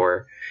cleric,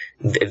 or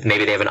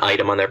maybe they have an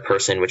item on their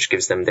person which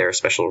gives them their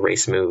special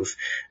race move.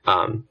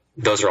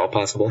 Those are all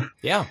possible.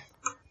 Yeah.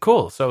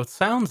 Cool. So it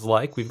sounds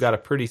like we've got a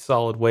pretty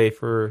solid way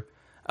for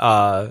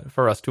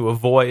us to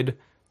avoid,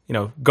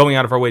 going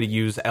out of our way to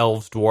use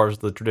elves, dwarves,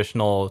 the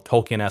traditional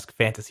Tolkien-esque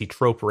fantasy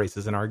trope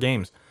races in our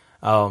games.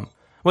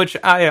 Which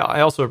I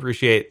also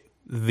appreciate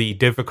the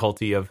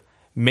difficulty of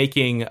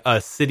making a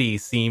city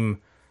seem,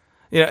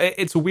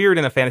 it's weird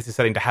in a fantasy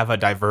setting to have a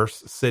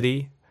diverse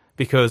city,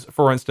 because,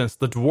 for instance,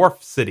 the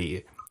dwarf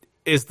city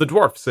is the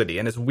dwarf city,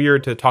 and it's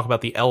weird to talk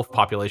about the elf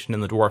population in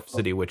the dwarf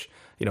city, which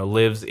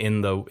lives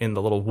in the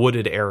little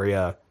wooded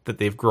area that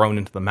they've grown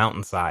into the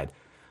mountainside.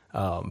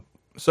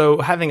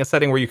 So having a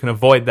setting where you can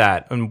avoid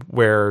that, and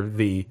where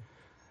the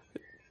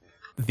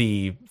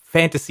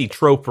fantasy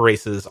trope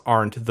races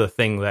aren't the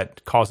thing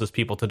that causes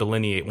people to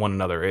delineate one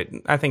another,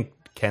 I think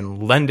can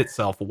lend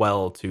itself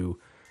well to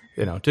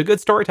to good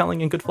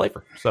storytelling and good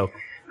flavor. So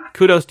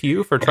kudos to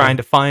you for trying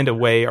to find a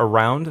way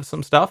around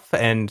some stuff,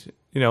 and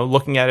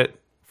looking at it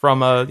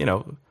from a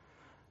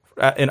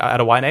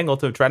at a wide angle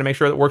to try to make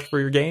sure that it works for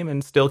your game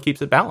and still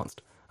keeps it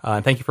balanced.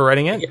 Thank you for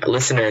writing in. Yeah,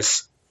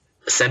 listeners,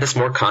 send us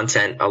more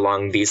content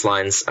along these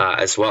lines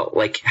as well.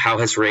 Like, how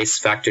has race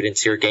factored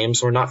into your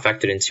games or not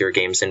factored into your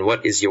games? And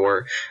what is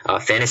your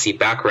fantasy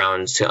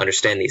background to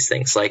understand these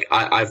things? Like,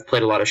 I've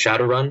played a lot of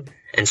Shadowrun,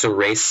 and so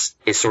race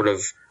is sort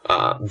of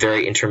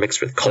very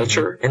intermixed with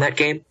culture in that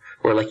game.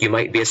 Or like you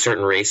might be a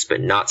certain race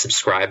but not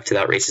subscribe to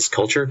that race's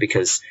culture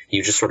because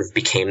you just sort of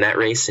became that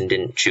race and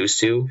didn't choose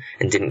to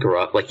and didn't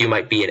grow up. Like you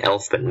might be an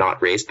elf but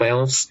not raised by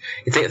elves.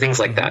 Things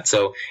like that.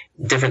 So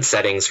different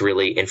settings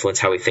really influence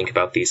how we think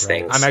about these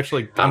things.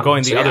 I'm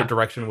going the other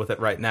direction with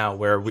it right now,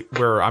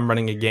 where I'm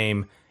running a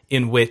game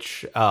in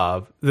which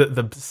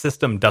the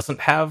system doesn't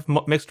have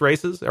mixed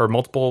races or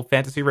multiple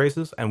fantasy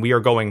races, and we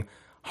are going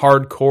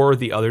hardcore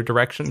the other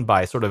direction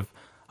by sort of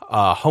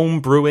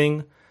home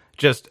brewing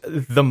just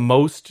the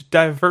most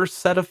diverse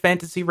set of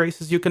fantasy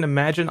races you can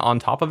imagine on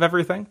top of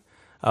everything.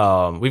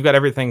 We've got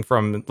everything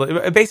from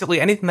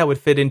basically anything that would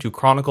fit into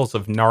Chronicles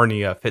of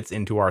Narnia fits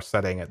into our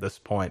setting at this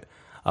point,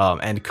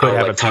 and could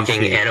have like a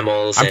talking PC.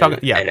 animals. And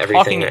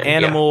everything. Talking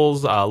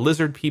animals,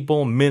 lizard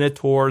people,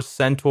 minotaurs,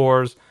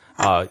 centaurs.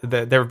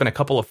 There have been a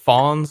couple of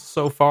fawns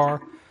so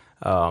far.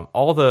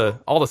 All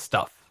the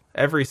stuff,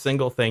 every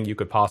single thing you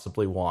could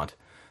possibly want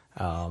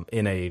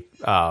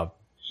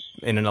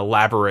in an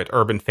elaborate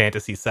urban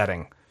fantasy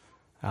setting.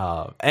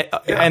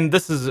 And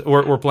this is,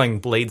 we're playing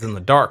Blades in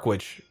the Dark,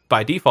 which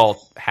by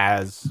default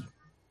has,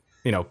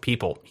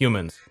 people,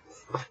 humans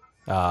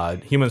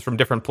from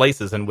different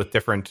places and with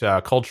different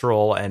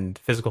cultural and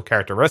physical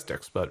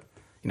characteristics, but,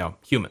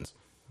 humans.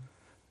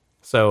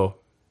 So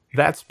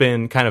that's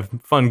been kind of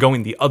fun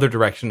going the other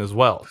direction as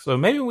well. So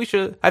maybe we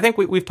should, I think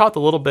we've talked a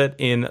little bit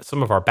in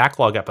some of our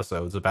backlog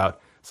episodes about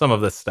some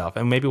of this stuff,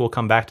 and maybe we'll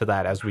come back to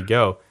that as we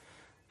go.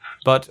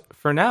 But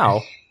for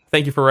now,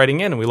 thank you for writing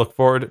in, and we look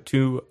forward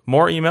to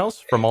more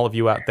emails from all of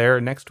you out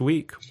there next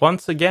week.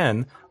 Once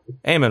again,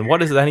 Eamon,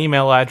 what is that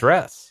email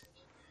address?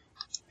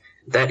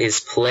 That is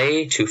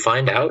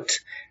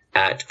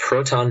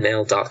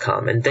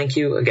playtofindout@protonmail.com. And thank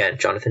you again,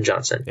 Jonathan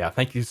Johnson. Yeah,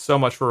 thank you so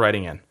much for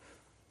writing in.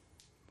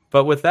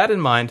 But with that in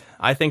mind,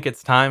 I think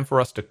it's time for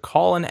us to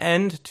call an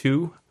end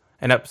to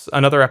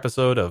another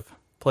episode of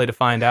Play to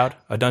Find Out,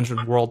 a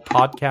Dungeon World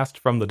podcast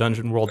from the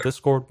Dungeon World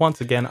Discord.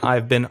 Once again,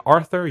 I've been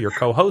Arthur, your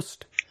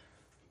co-host.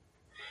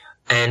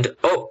 And,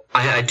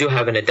 I do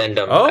have an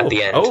addendum at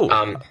the end.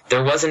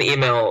 There was an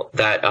email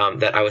that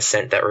I was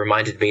sent that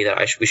reminded me that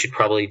we should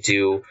probably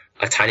do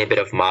a tiny bit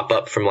of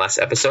mop-up from last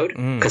episode,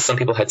 because some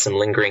people had some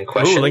lingering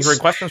questions. Lingering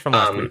questions from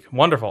last week.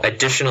 Wonderful.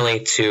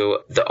 Additionally to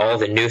all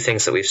the new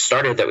things that we've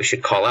started that we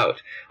should call out.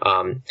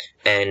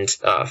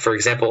 For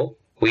example,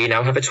 we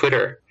now have a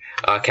Twitter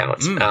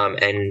account,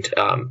 and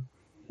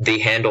the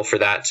handle for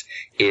that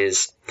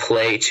is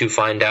Play to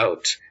Find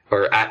Out,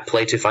 or at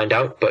Play to Find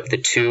Out, but the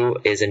 2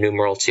 is a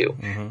numeral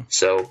 2.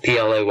 So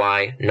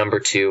PLAY number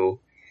 2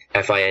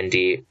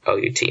 FINDOUT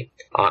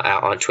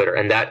on Twitter,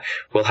 and that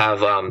will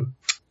have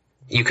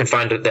you can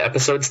find the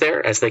episodes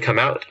there as they come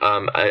out,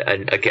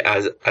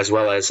 as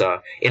well as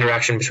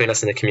interaction between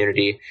us and the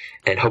community,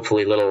 and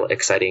hopefully little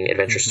exciting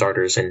adventure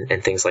starters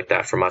and things like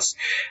that from us.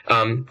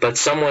 But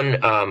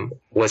someone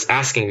was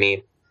asking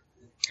me,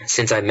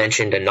 since I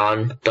mentioned a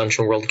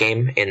non-Dungeon World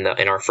game in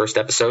our first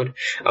episode,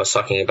 I was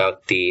talking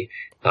about the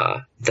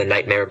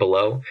Nightmare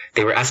Below.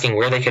 They were asking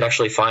where they could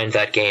actually find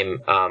that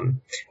game,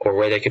 or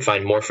where they could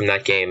find more from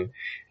that game,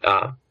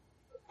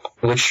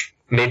 which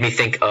made me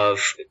think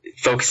of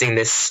focusing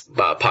this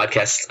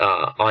podcast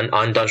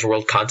on Dungeon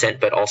World content,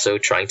 but also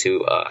trying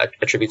to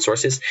attribute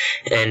sources.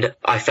 And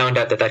I found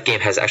out that game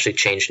has actually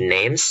changed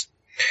names,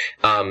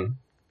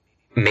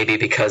 maybe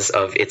because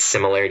of its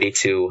similarity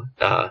to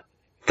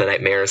the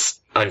Nightmares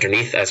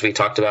Underneath, as we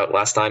talked about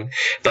last time.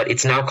 But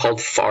it's now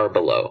called Far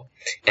Below,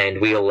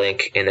 and we'll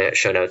link in the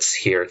show notes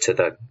here to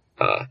the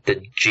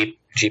G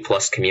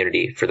Plus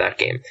community for that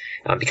game,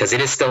 because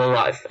it is still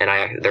alive,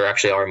 and there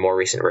actually are more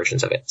recent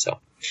versions of it. So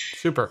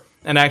super.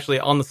 And actually,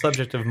 on the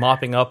subject of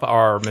mopping up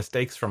our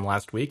mistakes from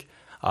last week,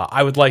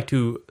 I would like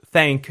to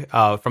thank,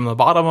 from the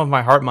bottom of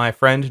my heart, my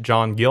friend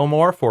John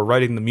Gilmore for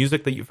writing the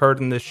music that you've heard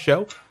in this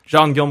show.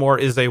 John Gilmore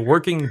is a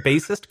working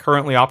bassist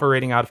currently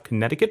operating out of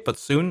Connecticut, but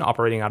soon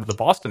operating out of the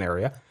Boston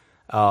area.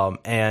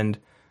 And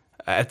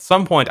at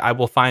some point, I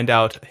will find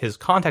out his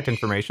contact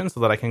information so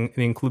that I can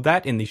include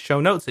that in the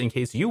show notes in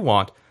case you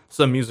want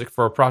some music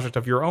for a project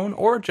of your own,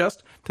 or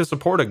just to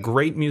support a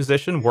great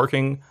musician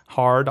working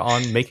hard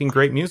on making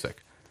great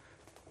music.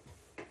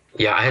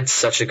 Yeah, I had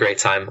such a great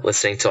time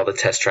listening to all the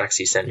test tracks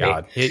he sent me.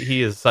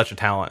 He is such a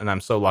talent, and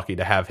I'm so lucky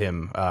to have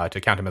him, to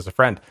count him as a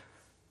friend.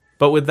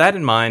 But with that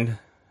in mind,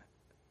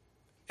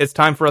 it's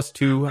time for us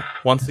to,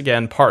 once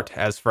again, part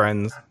as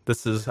friends.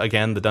 This is,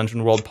 again, the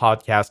Dungeon World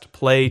podcast,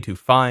 Play to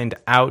Find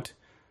Out,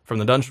 from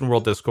the Dungeon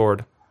World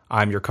Discord.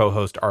 I'm your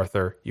co-host,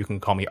 Arthur. You can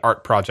call me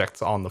Art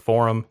Projects on the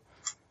forum.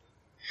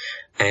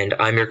 And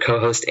I'm your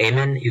co-host,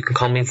 Eamon. You can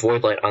call me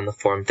Voidlight on the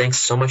forum. Thanks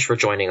so much for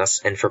joining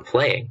us and for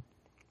playing.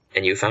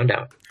 And you found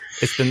out.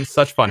 It's been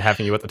such fun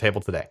having you at the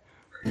table today.